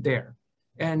stayed there.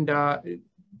 And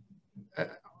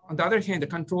on the other hand, the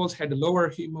controls had a lower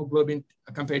hemoglobin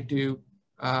compared to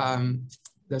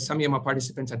the Samyama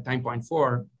participants at time point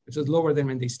 4, which was lower than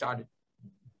when they started.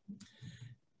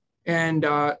 And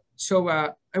so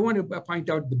I want to point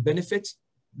out the benefits.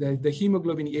 The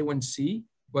hemoglobin A1C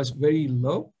was very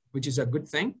low, which is a good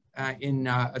thing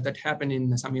that happened in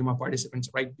the Samyama participants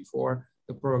right before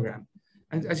the program.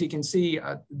 And as you can see,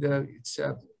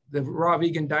 the raw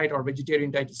vegan diet or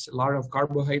vegetarian diet is a lot of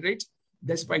carbohydrates.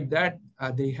 Despite that,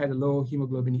 they had a low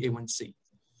hemoglobin A1C.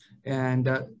 And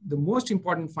the most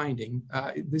important finding,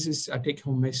 this is a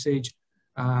take-home message,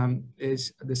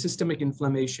 is the systemic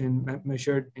inflammation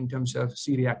measured in terms of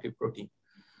C-reactive protein.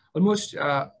 Almost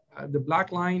the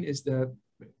black line is the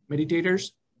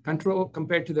meditators control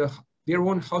compared to their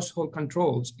own household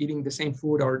controls, eating the same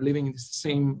food or living the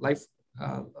same life.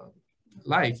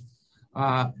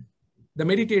 The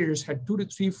meditators had 2 to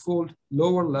 3-fold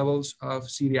lower levels of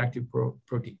C-reactive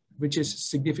protein, which is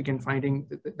significant finding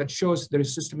that shows there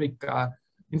is systemic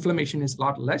inflammation is a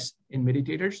lot less in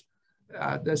meditators.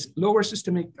 This lower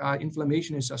systemic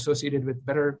inflammation is associated with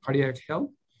better cardiac health,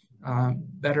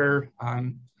 better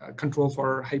control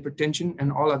for hypertension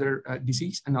and all other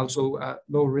disease, and also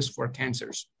low risk for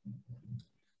cancers.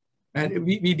 And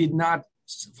we did not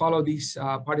follow these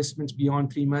participants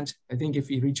beyond 3 months. I think if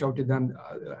we reach out to them,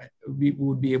 we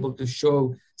would be able to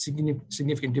show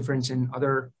significant difference in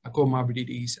other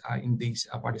comorbidities in these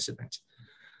participants.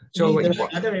 So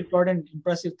another important,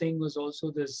 impressive thing was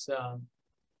also this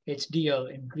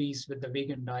HDL increase with the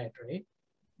vegan diet, right?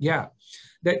 Yeah,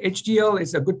 the HDL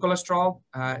is a good cholesterol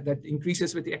that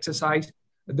increases with the exercise.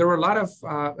 There were a lot of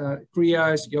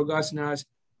kriyas, yogasanas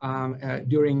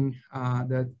during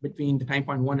between the time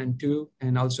point 1 and 2,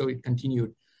 and also it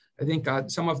continued. I think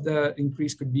some of the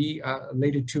increase could be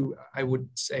related to, I would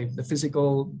say, the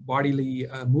physical bodily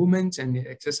movements and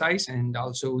exercise, and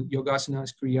also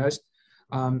yogasanas, kriyas,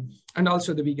 and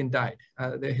also the vegan diet,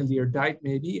 the healthier diet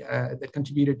maybe that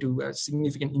contributed to a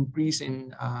significant increase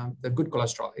in the good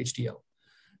cholesterol, HDL.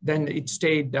 Then it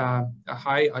stayed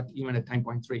high even at time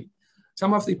point 3.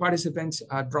 Some of the participants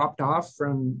dropped off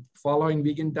from following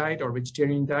vegan diet or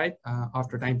vegetarian diet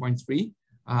after time point 3.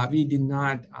 We did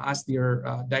not ask their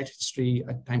diet history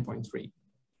at time point 3.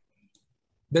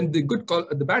 Then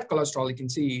the bad cholesterol, you can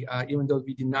see, even though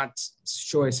we did not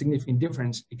show a significant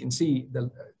difference, you can see the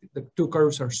two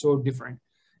curves are so different.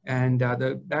 And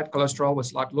the bad cholesterol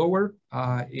was a lot lower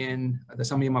in the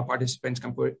Samyama participants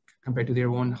compared to their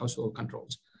own household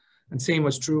controls. And same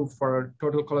was true for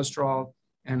total cholesterol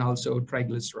and also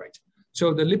triglycerides.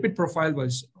 So the lipid profile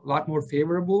was a lot more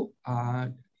favorable,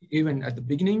 even at the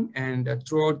beginning and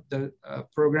throughout the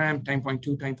program, time point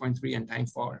 2, time point 3, and time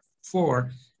 4,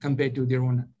 compared to their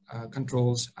own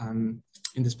controls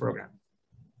in this program.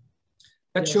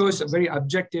 That shows a very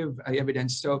objective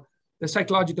evidence. So the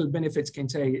psychological benefits can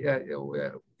say,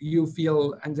 you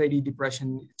feel anxiety,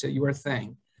 depression, it's your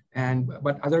thing.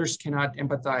 But others cannot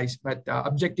empathize. But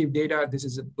objective data, this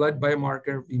is a blood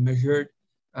biomarker we measured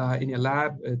in a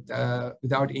lab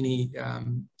without any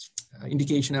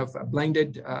indication of a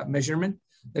blinded measurement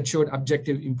that showed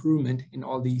objective improvement in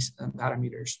all these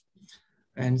parameters.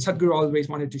 And Sadhguru always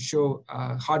wanted to show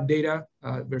hard data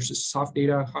versus soft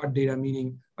data. Hard data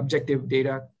meaning objective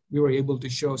data. We were able to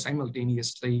show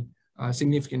simultaneously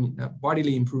significant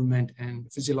bodily improvement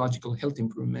and physiological health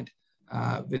improvement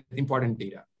with important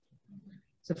data.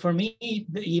 So for me,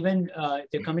 even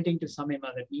they're committing to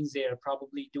Samyama, that means they are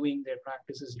probably doing their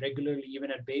practices regularly, even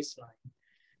at baseline.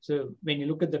 So when you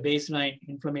look at the baseline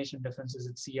inflammation differences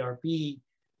at CRP,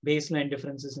 baseline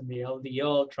differences in the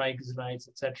LDL, triglycerides,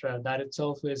 etc., that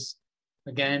itself is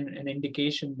again, an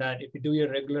indication that if you do your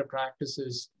regular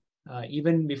practices,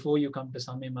 even before you come to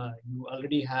Samyama, you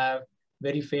already have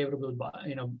very favorable,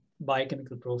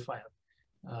 biochemical profile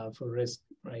for risk,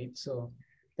 right? So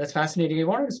that's fascinating. I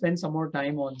wanted to spend some more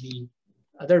time on the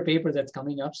other paper that's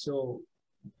coming up. So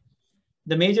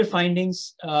the major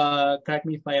findings, correct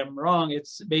me if I am wrong,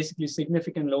 it's basically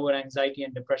significant lower anxiety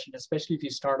and depression, especially if you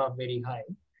start off very high.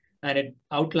 And it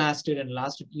outlasted and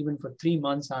lasted even for 3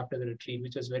 months after the retreat,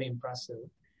 which was very impressive.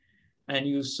 And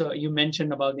you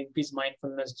mentioned about the increased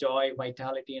mindfulness, joy,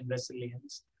 vitality, and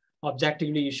resilience.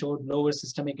 Objectively, you showed lower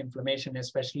systemic inflammation,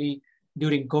 especially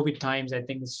during COVID times. I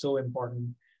think it's so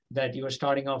important that you are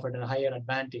starting off at a higher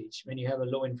advantage when you have a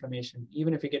low inflammation.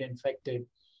 Even if you get infected,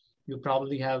 you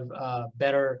probably have a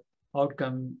better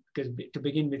outcome because to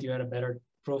begin with, you had a better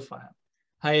profile,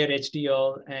 higher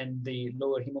HDL and the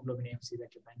lower hemoglobin A1C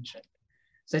that you mentioned.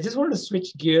 So I just wanted to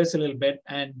switch gears a little bit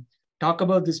and talk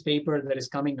about this paper that is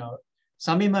coming out.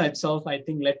 Samyama itself, I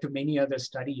think, led to many other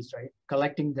studies, right?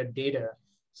 Collecting the data.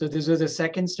 So this was a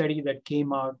second study that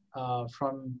came out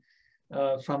from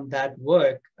that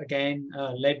work, again,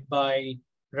 led by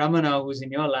Ramana, who's in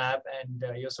your lab,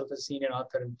 and yourself as senior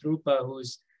author, and Dhrupa,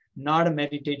 who's not a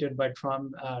meditator, but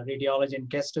from radiology, and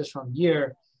Kestis from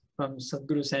here, from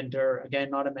Sadhguru Center,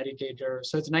 again, not a meditator.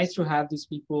 So it's nice to have these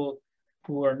people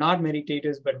who are not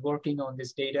meditators, but working on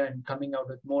this data and coming out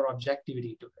with more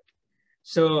objectivity to it.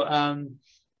 So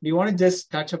do you want to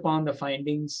just touch upon the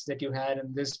findings that you had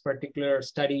in this particular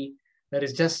study that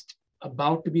is just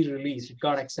about to be released? It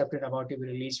got accepted, about to be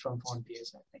released from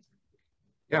Fontiers, I think.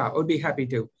 Yeah, I would be happy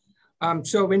to.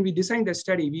 So when we designed the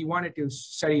study, we wanted to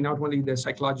study not only the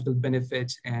psychological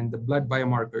benefits and the blood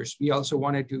biomarkers, we also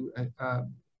wanted to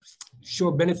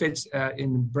show benefits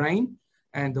in brain.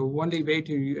 And the only way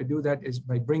to do that is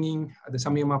by bringing the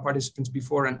Samyama participants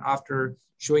before and after,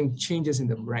 showing changes in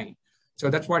the brain. So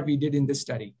that's what we did in this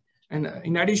study. And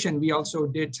in addition, we also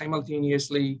did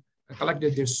simultaneously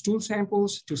collected their stool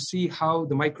samples to see how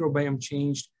the microbiome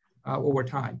changed over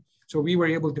time. So we were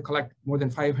able to collect more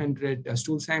than 500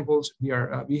 stool samples.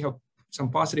 We have some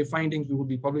positive findings. We will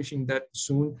be publishing that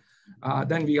soon.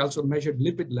 Then we also measured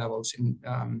lipid levels in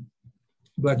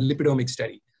blood lipidomic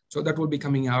study. So that will be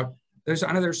coming out. There's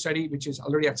another study which is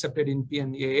already accepted in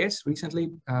PNAS recently,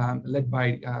 led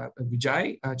by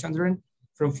Vijay Chandran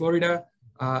from Florida.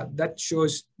 That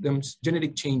shows them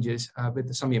genetic changes with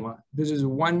the Samyama. This is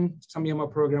one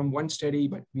Samyama program, one study,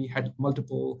 but we had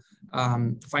multiple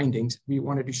findings. We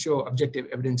wanted to show objective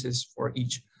evidences for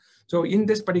each. So in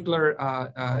this particular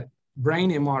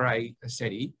brain MRI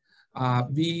study,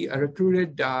 we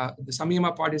recruited the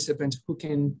Samyama participants who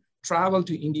can travel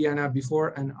to Indiana before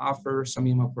and after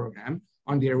Samyama program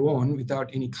on their own without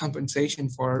any compensation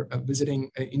for visiting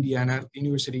Indiana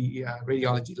University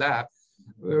Radiology Lab,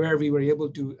 where we were able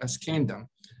to scan them.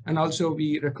 And also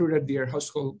we recruited their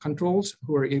household controls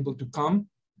who were able to come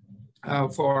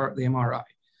for the MRI.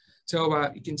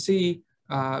 So you can see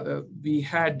we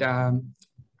had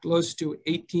close to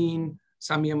 18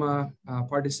 Samyama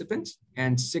participants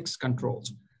and 6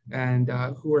 controls, and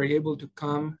who were able to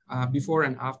come before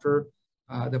and after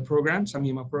the program,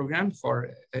 Samyama program,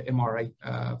 for MRI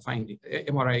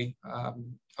MRI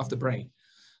of the brain.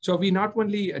 So we not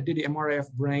only did MRI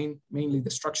of brain, mainly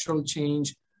the structural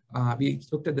change, we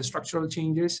looked at the structural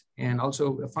changes and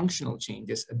also the functional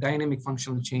changes, a dynamic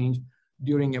functional change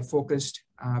during a focused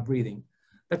breathing.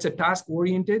 That's a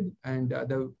task-oriented, and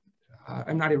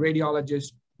I'm not a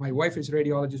radiologist. My wife is a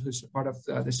radiologist who's part of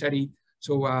the study.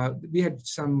 So we had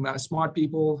some smart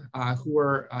people who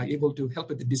were able to help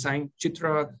with the design.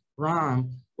 Chitra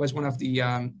Ram was one of the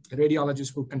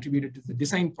radiologists who contributed to the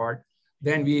design part.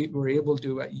 Then we were able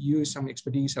to use some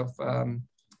expertise of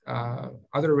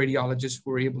other radiologists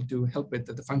who were able to help with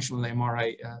the functional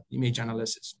MRI image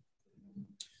analysis.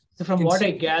 So from what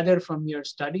I gathered from your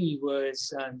study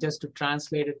was just to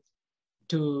translate it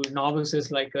to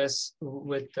novices like us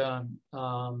with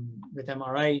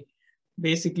MRI,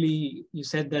 basically you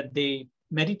said that the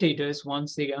meditators,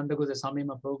 once they undergo the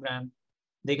Samyama program,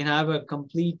 they can have a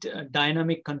complete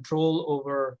dynamic control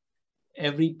over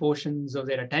every portions of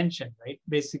their attention, right?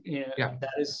 Basically, yeah.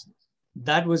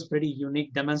 That was pretty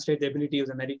unique, demonstrate the ability of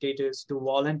the meditators to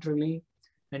voluntarily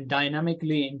and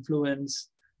dynamically influence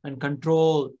and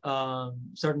control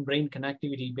certain brain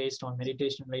connectivity based on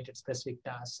meditation-related specific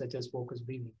tasks, such as focused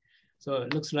breathing. So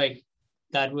it looks like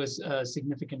that was a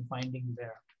significant finding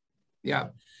there. Yeah,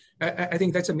 I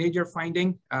think that's a major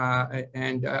finding.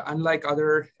 And unlike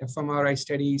other fMRI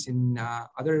studies in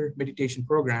other meditation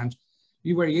programs,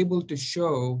 we were able to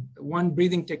show one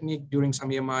breathing technique during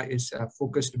Samyama is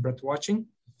focused breath watching.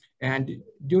 And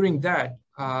during that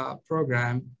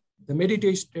program, the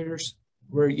meditators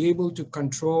were able to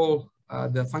control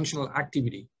the functional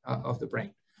activity of the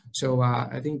brain. So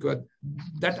I think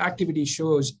that activity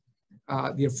shows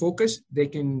their focus. They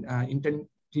can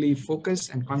intently focus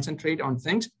and concentrate on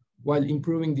things while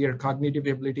improving their cognitive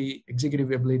ability,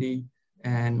 executive ability,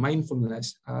 and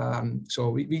mindfulness. So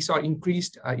we saw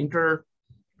increased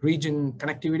inter-region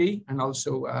connectivity, and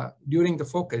also during the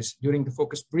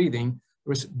focused breathing,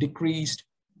 there was decreased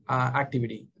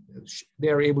activity. They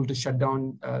are able to shut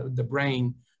down the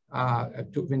brain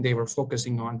when they were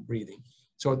focusing on breathing.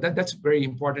 So that's very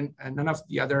important, and none of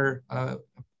the other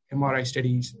MRI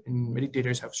studies in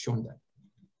meditators have shown that.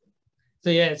 So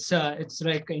yeah, it's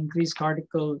like increased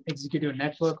cortical executive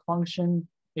network function,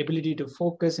 ability to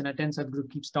focus, and again, Sadhguru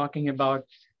keeps talking about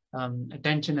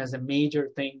attention as a major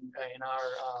thing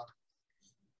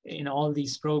in all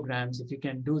these programs. If you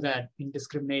can do that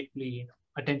indiscriminately,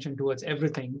 attention towards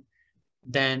everything,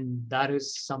 then that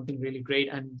is something really great.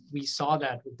 And we saw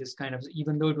that with this kind of,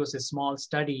 even though it was a small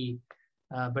study,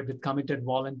 but with committed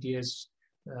volunteers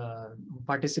who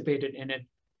participated in it,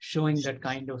 showing that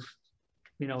kind of,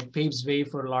 paves way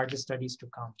for larger studies to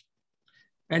come.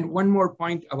 And one more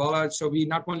point about it. So we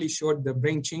not only showed the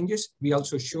brain changes, we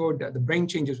also showed that the brain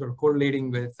changes were correlating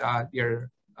with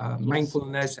their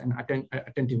mindfulness and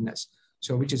attentiveness.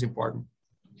 So which is important.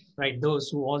 Right. Those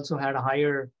who also had a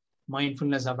higher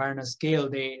mindfulness awareness scale,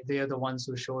 they are the ones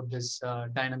who showed this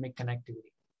dynamic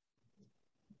connectivity.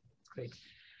 Great.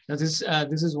 Now this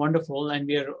is wonderful, and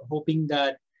we are hoping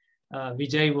that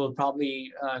Vijay will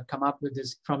probably come up with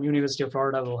this from University of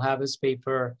Florida. Will have his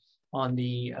paper on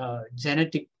the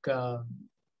genetic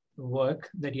work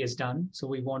that he has done. So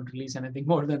we won't release anything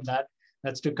more than that.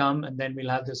 That's to come, and then we'll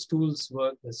have the stools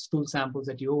work, the stool samples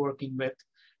that you're working with,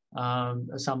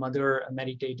 some other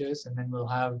meditators, and then we'll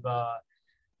have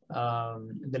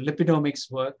the lipidomics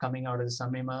work coming out of the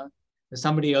Samyama. There's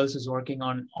somebody else who's working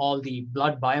on all the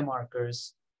blood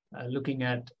biomarkers, looking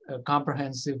at a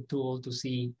comprehensive tool to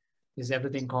see is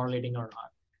everything correlating or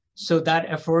not. So that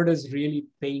effort is really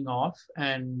paying off.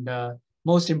 And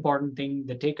most important thing,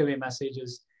 the takeaway message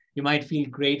is you might feel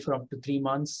great for up to 3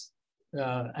 months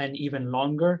and even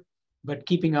longer, but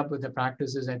keeping up with the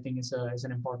practices, I think, is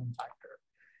an important factor.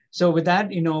 So with that,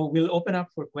 we'll open up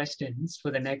for questions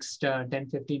for the next 10,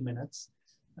 15 minutes.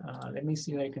 Let me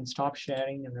see if I can stop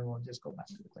sharing, and then we'll just go back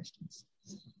to the questions.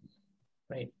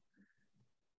 Right.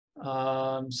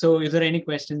 So is there any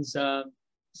questions?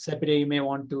 Sepide, you may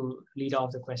want to lead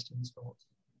off the questions. All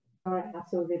right,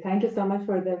 absolutely. Thank you so much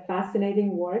for the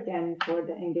fascinating work and for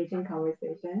the engaging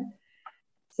conversation.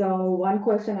 So one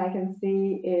question I can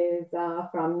see is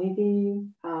from Nidhi.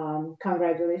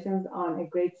 Congratulations on a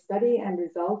great study and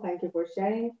result. Thank you for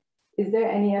sharing. Is there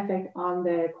any effect on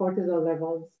the cortisol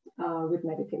levels with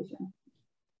meditation?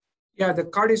 Yeah, the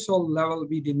cortisol level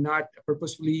we did not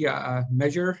purposefully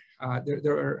measure.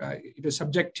 It was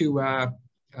subject to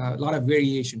a lot of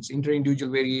variations, inter-individual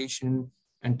variation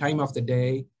and time of the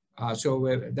day. So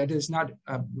that is not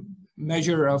a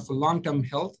measure of long-term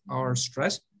health or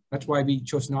stress. That's why we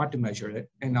chose not to measure it.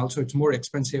 And also it's more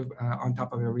expensive on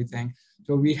top of everything.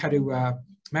 So we had to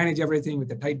manage everything with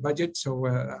a tight budget. So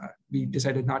we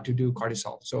decided not to do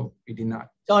cortisol. So we did not.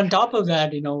 So on top of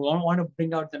that, I want to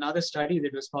bring out another study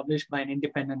that was published by an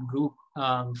independent group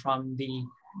from the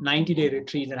 90-day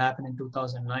retreat that happened in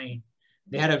 2009.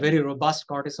 They had a very robust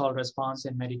cortisol response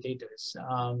in meditators.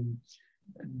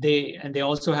 They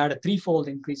also had a 3-fold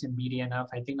increase in BDNF.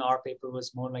 I think our paper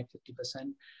was more like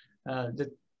 50%.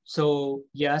 So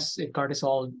yes,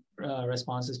 cortisol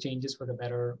responses changes for the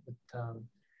better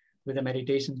with the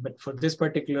meditations, but for this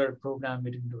particular program, we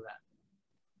didn't do that.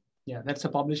 Yeah, that's a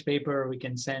published paper. We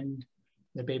can send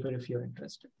the paper if you're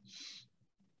interested.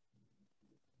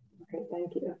 Okay,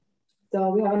 thank you. So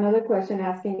we have another question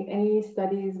asking, any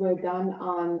studies were done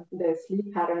on the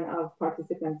sleep pattern of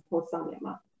participants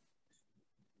post-Samyama?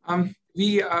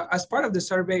 As part of the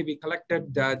survey, we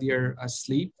collected their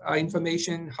sleep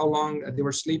information, how long they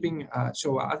were sleeping.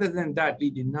 So other than that, we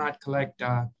did not collect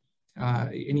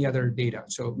any other data.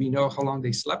 So we know how long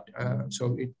they slept.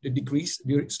 So it decreased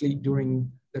sleep during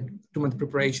the 2-month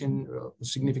preparation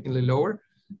was significantly lower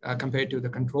compared to the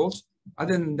controls.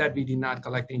 Other than that, we did not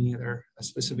collect any other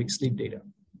specific sleep data.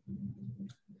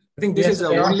 I think this is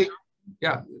the only,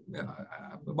 yeah,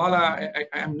 Bala,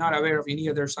 I am not aware of any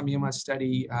other Samyama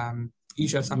study,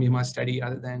 Isha Samyama study,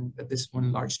 other than this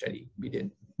one large study we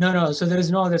did. No, so there is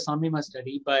no other Samyama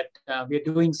study, but we are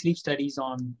doing sleep studies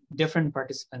on different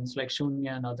participants like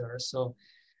Shunya and others. So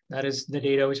that is the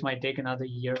data which might take another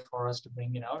year for us to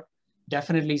bring it out.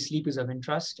 Definitely sleep is of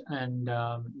interest, and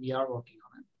we are working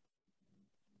on it.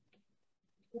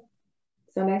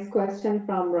 So next question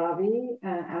from Ravi,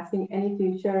 asking any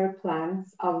future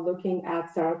plans of looking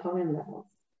at serotonin levels?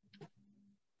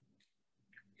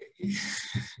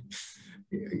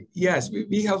 Yes,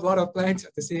 we have a lot of plans.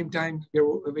 At the same time,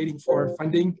 we're waiting for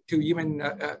funding to even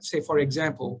say, for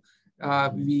example,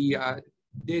 we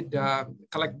did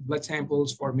collect blood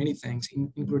samples for many things,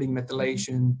 including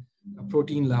methylation,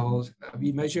 protein levels.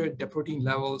 We measured the protein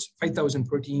levels, 5,000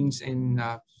 proteins in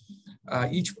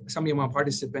each Samyama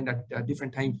participant at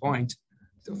different time points.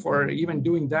 So for even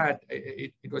doing that,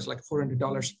 it was like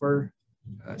 $400 per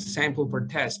sample per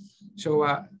test.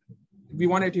 So we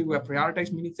wanted to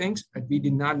prioritize many things, but we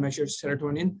did not measure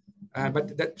serotonin.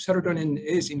 But that serotonin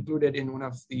is included in one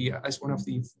of the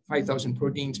 5,000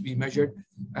 proteins we measured.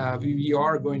 We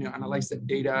are going to analyze that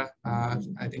data.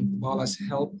 I think Bala's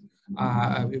help.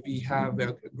 We have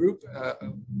a group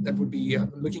that would be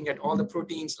looking at all the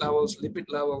proteins levels, lipid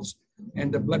levels,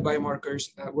 and the blood biomarkers.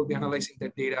 We'll be analyzing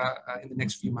that data in the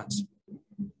next few months.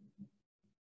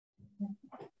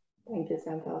 Thank you,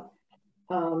 Senthil.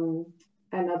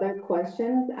 Another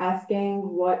question asking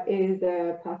what is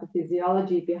the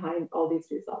pathophysiology behind all these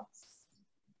results?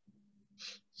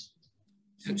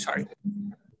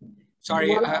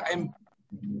 Sorry, I'm.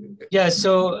 Yeah,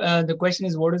 so the question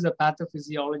is, what is the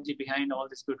pathophysiology behind all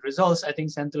these good results? I think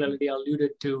Senthil already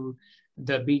alluded to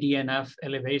the BDNF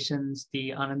elevations, the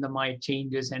anandamide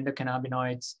changes,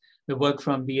 endocannabinoids, the work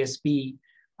from BSP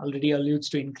already alludes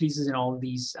to increases in all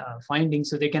these findings.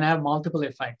 So they can have multiple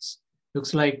effects.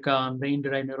 Looks like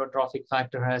brain-derived neurotrophic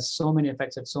factor has so many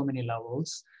effects at so many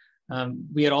levels.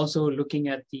 We are also looking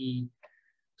at the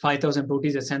 5,000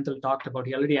 proteins that Senthil talked about.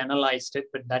 He already analyzed it,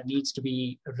 but that needs to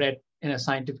be read in a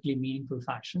scientifically meaningful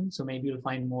fashion. So maybe you'll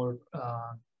find more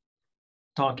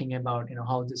talking about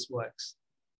how this works.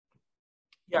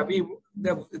 Yeah,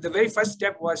 the very first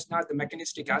step was not the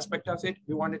mechanistic aspect of it.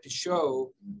 We wanted to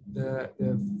show the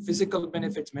physical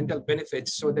benefits, mental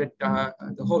benefits, so that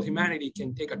the whole humanity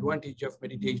can take advantage of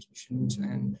meditations.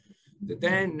 And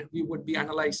then we would be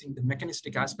analyzing the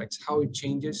mechanistic aspects, how it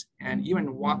changes, and even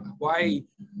why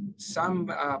some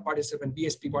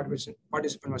BSP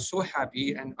participant was so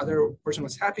happy and other person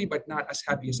was happy, but not as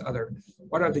happy as other.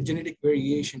 What are the genetic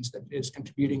variations that is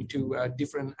contributing to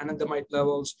different anandamide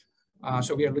levels?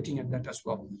 So we are looking at that as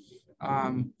well.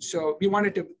 So we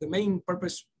wanted to,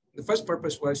 the first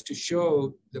purpose was to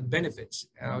show the benefits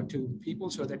to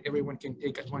people so that everyone can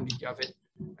take advantage of it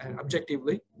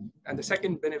objectively. And the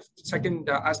second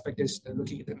aspect is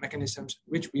looking at the mechanisms,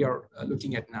 which we are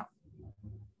looking at now.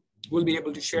 We'll be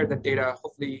able to share that data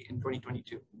hopefully in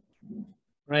 2022.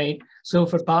 Right. So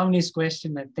for Pavani's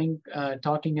question, I think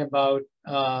talking about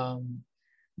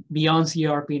beyond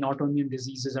CRP and autoimmune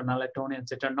diseases or melatonin,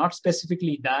 etc. Not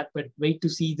specifically that, but wait to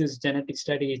see this genetic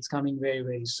study. It's coming very,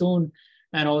 very soon.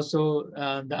 And also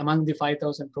among the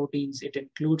 5,000 proteins, it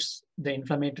includes the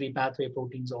inflammatory pathway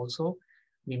proteins also.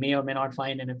 We may or may not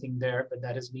find anything there, but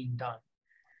that is being done.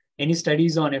 Any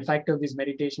studies on effect of these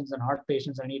meditations on heart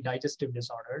patients or any digestive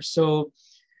disorders? So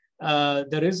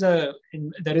there is a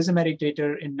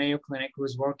meditator in Mayo Clinic who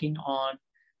is working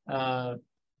on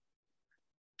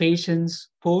patients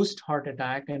post-heart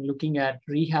attack and looking at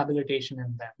rehabilitation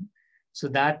in them. So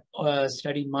that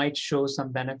study might show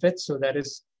some benefits. So that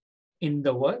is in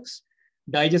the works.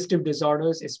 Digestive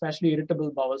disorders, especially irritable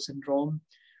bowel syndrome.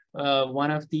 One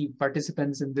of the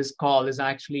participants in this call is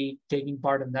actually taking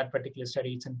part in that particular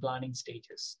study. It's in planning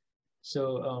stages.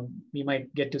 So we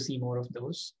might get to see more of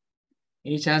those.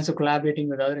 Any chance of collaborating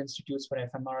with other institutes for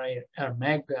fMRI or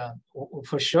MEG?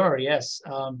 For sure, yes.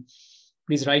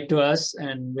 Please write to us,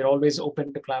 and we're always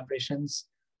open to collaborations.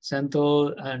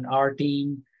 Senthil and our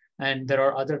team, and there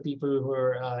are other people who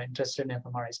are interested in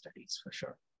fMRI studies for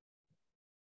sure.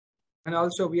 And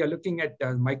also we are looking at the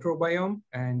microbiome,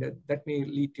 and that may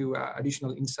lead to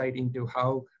additional insight into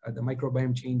how the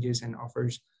microbiome changes and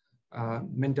offers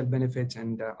mental benefits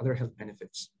and other health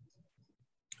benefits.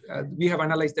 We have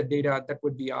analyzed the data that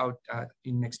would be out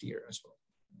in next year as well.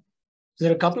 So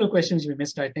there are a couple of questions we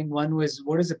missed. I think one was,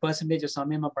 what is the percentage of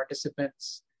Samyama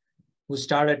participants who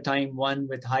start at time 1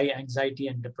 with high anxiety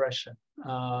and depression?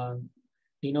 Do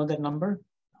you know that number?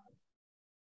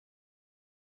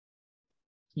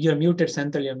 You're muted,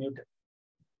 Senthil, you're muted.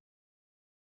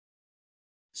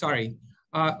 Sorry.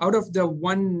 Out of the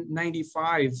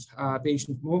 195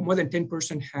 patients, more than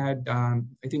 10% had,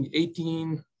 I think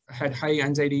 18 had high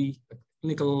anxiety,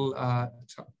 clinical,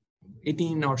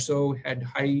 18 or so had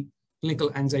high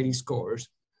clinical anxiety scores,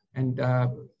 and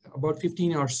about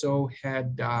 15 or so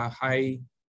had high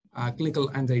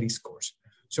clinical anxiety scores.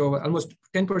 So almost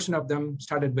 10% of them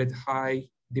started with high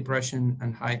depression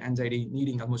and high anxiety,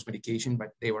 needing almost medication, but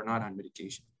they were not on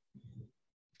medication.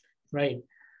 Right.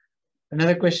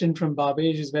 Another question from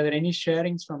Babesh is whether any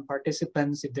sharings from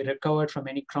participants if they recovered from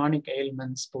any chronic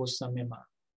ailments post-Samyama.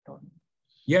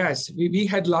 Yes, we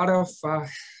had a lot of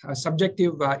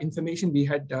subjective information. We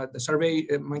had the survey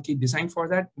monkey designed for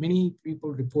that. Many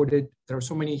people reported there are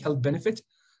so many health benefits,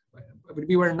 but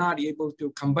we were not able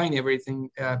to combine everything.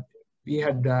 We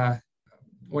had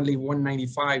only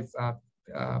 195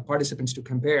 participants to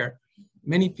compare.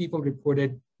 Many people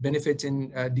reported benefits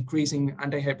in decreasing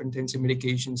antihypertensive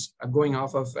medications, going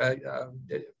off of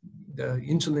the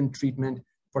insulin treatment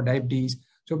for diabetes.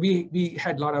 So we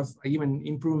had a lot of even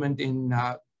improvement in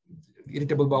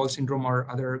irritable bowel syndrome or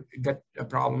other gut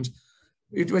problems.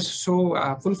 It was so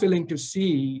fulfilling to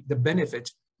see the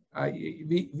benefits.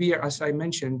 We are, as I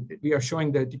mentioned, we are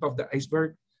showing the tip of the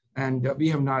iceberg, and we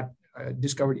have not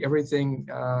discovered everything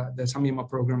the Samyama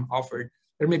program offered.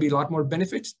 There may be a lot more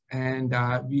benefits, and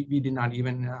we did not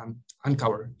even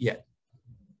uncover yet.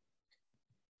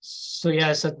 So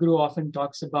yeah, Sadhguru often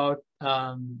talks about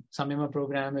Samyama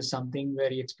program is something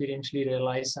where you experientially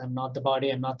realize I'm not the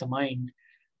body, I'm not the mind,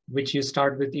 which you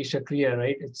start with Isha Kriya,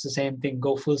 right? It's the same thing,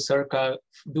 go full circle,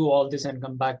 do all this and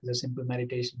come back to the simple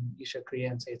meditation, Isha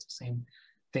Kriya, and say it's the same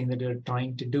thing that you're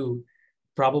trying to do.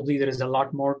 Probably there is a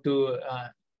lot more to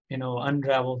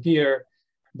unravel here,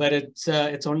 but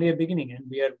it's only a beginning, and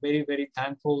we are very, very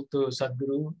thankful to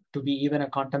Sadhguru to be even a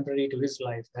contemporary to his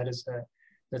life.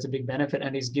 That's a big benefit,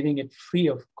 and he's giving it free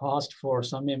of cost for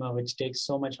Samyama, which takes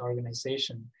so much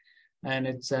organization, and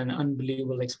it's an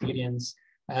unbelievable experience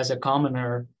as a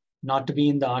commoner not to be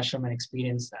in the ashram and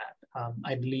experience that.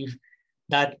 I believe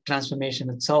that transformation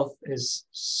itself is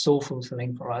so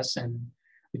fulfilling for us, and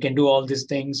we can do all these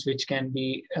things which can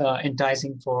be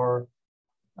enticing for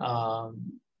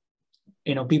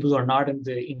people who are not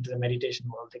into the meditation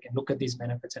world. They can look at these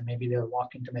benefits and maybe they'll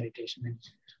walk into meditation, and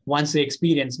once they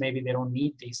experience, maybe they don't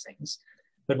need these things.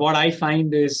 But what I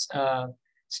find is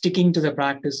sticking to the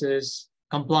practices,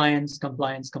 compliance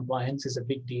is a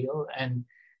big deal. And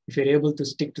if you're able to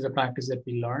stick to the practice that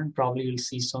we learn, probably you'll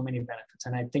see so many benefits.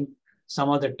 And I think some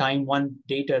of the time one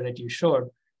data that you showed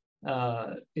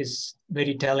is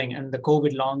very telling. And the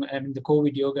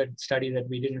COVID yoga study that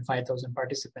we did in 5,000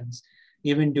 participants,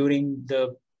 even during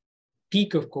the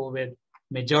peak of COVID,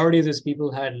 majority of these people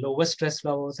had lowest stress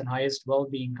levels and highest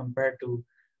well-being compared to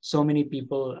so many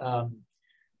people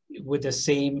with the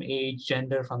same age,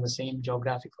 gender, from the same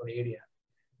geographical area.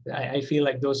 I feel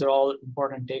like those are all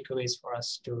important takeaways for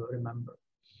us to remember.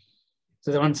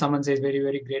 So when someone says very,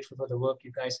 very grateful for the work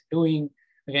you guys are doing.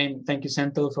 Again, thank you,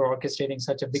 Senthil, for orchestrating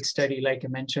such a big study. Like you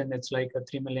mentioned, it's like a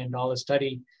 $3 million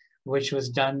study, which was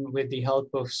done with the help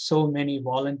of so many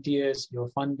volunteers, your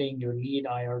funding, your lead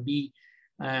IRB.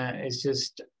 It's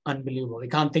just unbelievable. I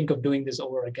can't think of doing this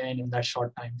over again in that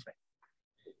short time frame.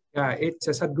 Yeah, it's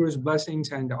Sadhguru's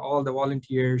blessings and all the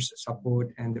volunteers'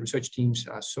 support and the research teams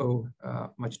so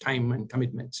much time and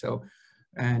commitment. So,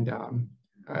 and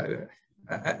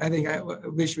I think I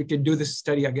wish we could do this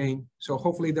study again. So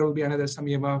hopefully there will be another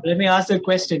Samyama. Let me ask a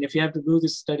question. If you have to do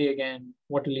this study again,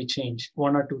 what will you change?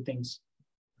 One or two things.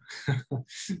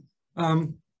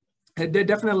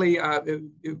 Definitely,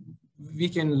 we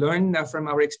can learn from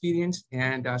our experience.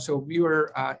 And so we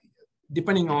were,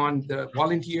 depending on the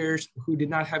volunteers who did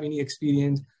not have any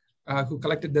experience, who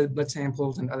collected the blood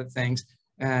samples and other things.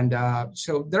 And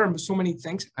so there are so many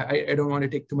things. I don't want to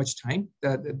take too much time.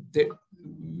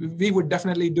 We would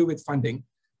definitely do with funding,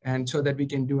 and so that we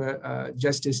can do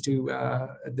justice to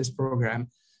this program,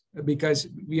 because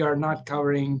we are not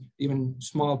covering even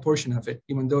small portion of it.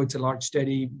 Even though it's a large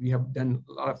study, we have done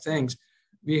a lot of things.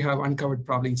 We have uncovered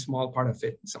probably a small part of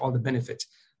it. It's all the benefits.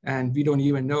 And we don't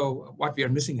even know what we are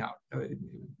missing out.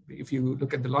 If you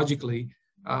look at the logically,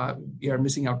 we are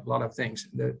missing out a lot of things.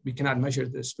 We cannot measure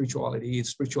the spirituality,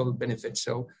 spiritual benefits.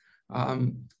 So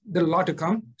there's a lot to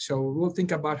come. So we'll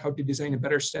think about how to design a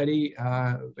better study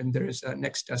when there is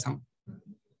next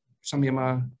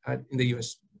Samyama in the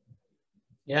US.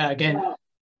 Yeah, again,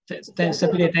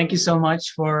 Sapire, thank you so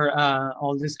much for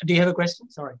all this. Do you have a question?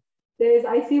 Sorry.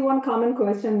 I see one common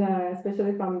question,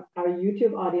 especially from our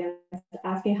YouTube audience,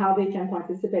 asking how they can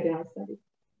participate in our study.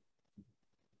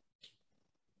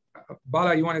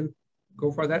 Bala, you want to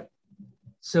go for that?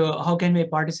 So how can we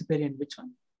participate in which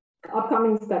one?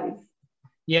 Upcoming studies.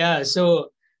 Yeah,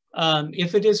 so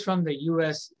if it is from the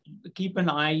US, keep an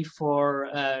eye for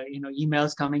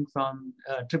emails coming from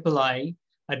III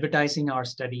advertising our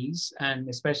studies, and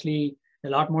especially a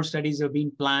lot more studies are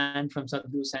being planned from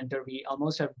Sadhguru Center. We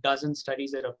almost have 12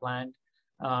 studies that are planned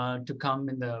to come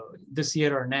in this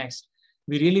year or next.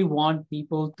 we really want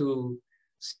people to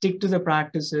stick to the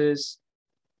practices,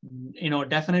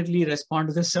 definitely respond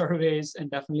to the surveys,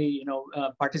 and definitely,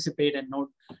 participate and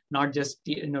not just,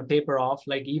 taper off.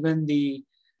 Like even the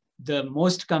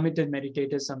most committed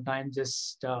meditators sometimes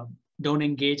just don't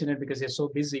engage in it because they're so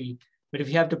busy. But if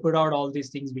you have to put out all these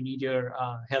things, we need your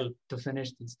help to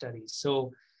finish these studies.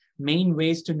 So main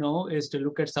ways to know is to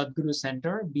look at Sadhguru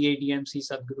Center, BADMC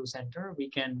Sadhguru Center. We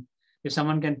can, if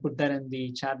someone can put that in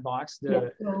the chat box,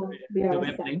 the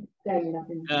web link,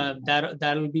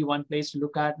 that'll be one place to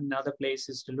look at. Another place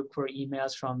is to look for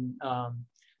emails from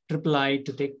III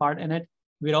to take part in it.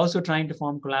 We're also trying to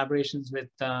form collaborations with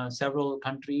several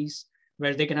countries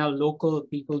where they can have local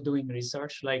people doing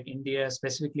research, like India,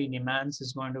 specifically Nimans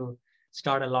is going to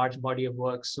start a large body of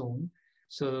work soon.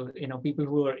 So, people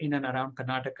who are in and around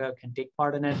Karnataka can take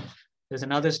part in it. There's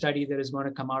another study that is going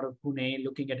to come out of Pune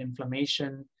looking at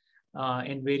inflammation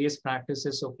in various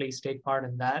practices. So please take part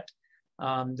in that.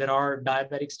 There are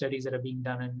diabetic studies that are being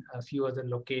done in a few other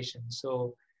locations.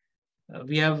 So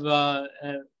we are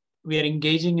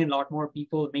engaging in a lot more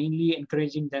people, mainly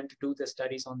encouraging them to do the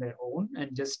studies on their own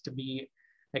and just to be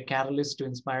a catalyst to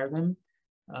inspire them.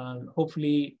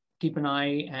 Hopefully keep an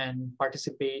eye and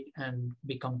participate and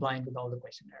be compliant with all the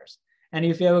questionnaires. And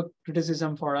if you have a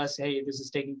criticism for us, hey, this is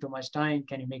taking too much time,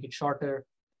 can you make it shorter?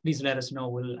 Please let us know,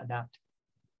 we'll adapt.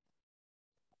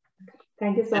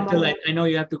 Thank you so much. I know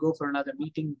you have to go for another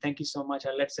meeting. Thank you so much.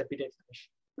 I'll let Sepide finish.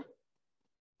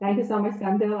 Thank you so much,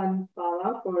 Senthil and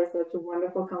Bala, for such a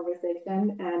wonderful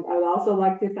conversation. And I would also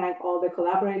like to thank all the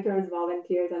collaborators,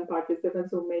 volunteers, and participants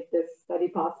who made this study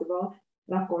possible.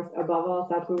 And of course, above all,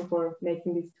 Sadhguru for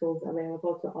making these tools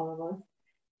available to all of us.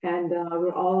 And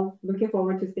we're all looking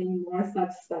forward to seeing more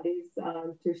such studies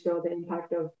to show the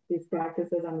impact of these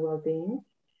practices on well-being.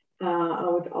 I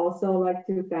would also like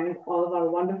to thank all of our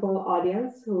wonderful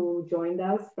audience who joined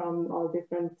us from all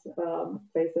different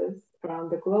places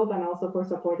around the globe, and also for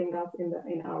supporting us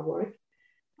in our work.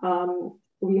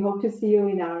 We hope to see you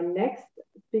in our next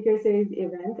Speaker Series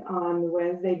event on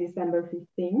Wednesday, December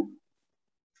 15th,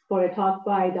 for a talk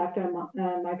by Dr.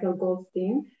 Michael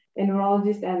Goldstein, a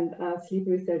neurologist and sleep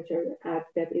researcher at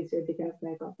Beth, Deaconess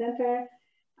Medical Center.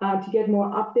 To get more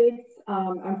updates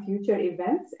on future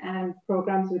events and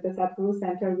programs with the Sadhguru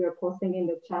Center, we are posting in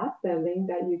the chat the link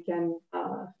that you can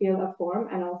fill a form,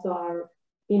 and also our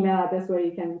email address where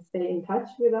you can stay in touch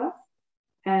with us.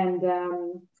 And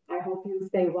I hope you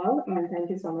stay well, and thank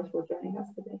you so much for joining us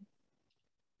today.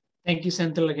 Thank you,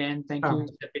 Senthil, again. Thank you,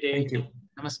 Sepide. Thank you.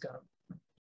 Namaskaram.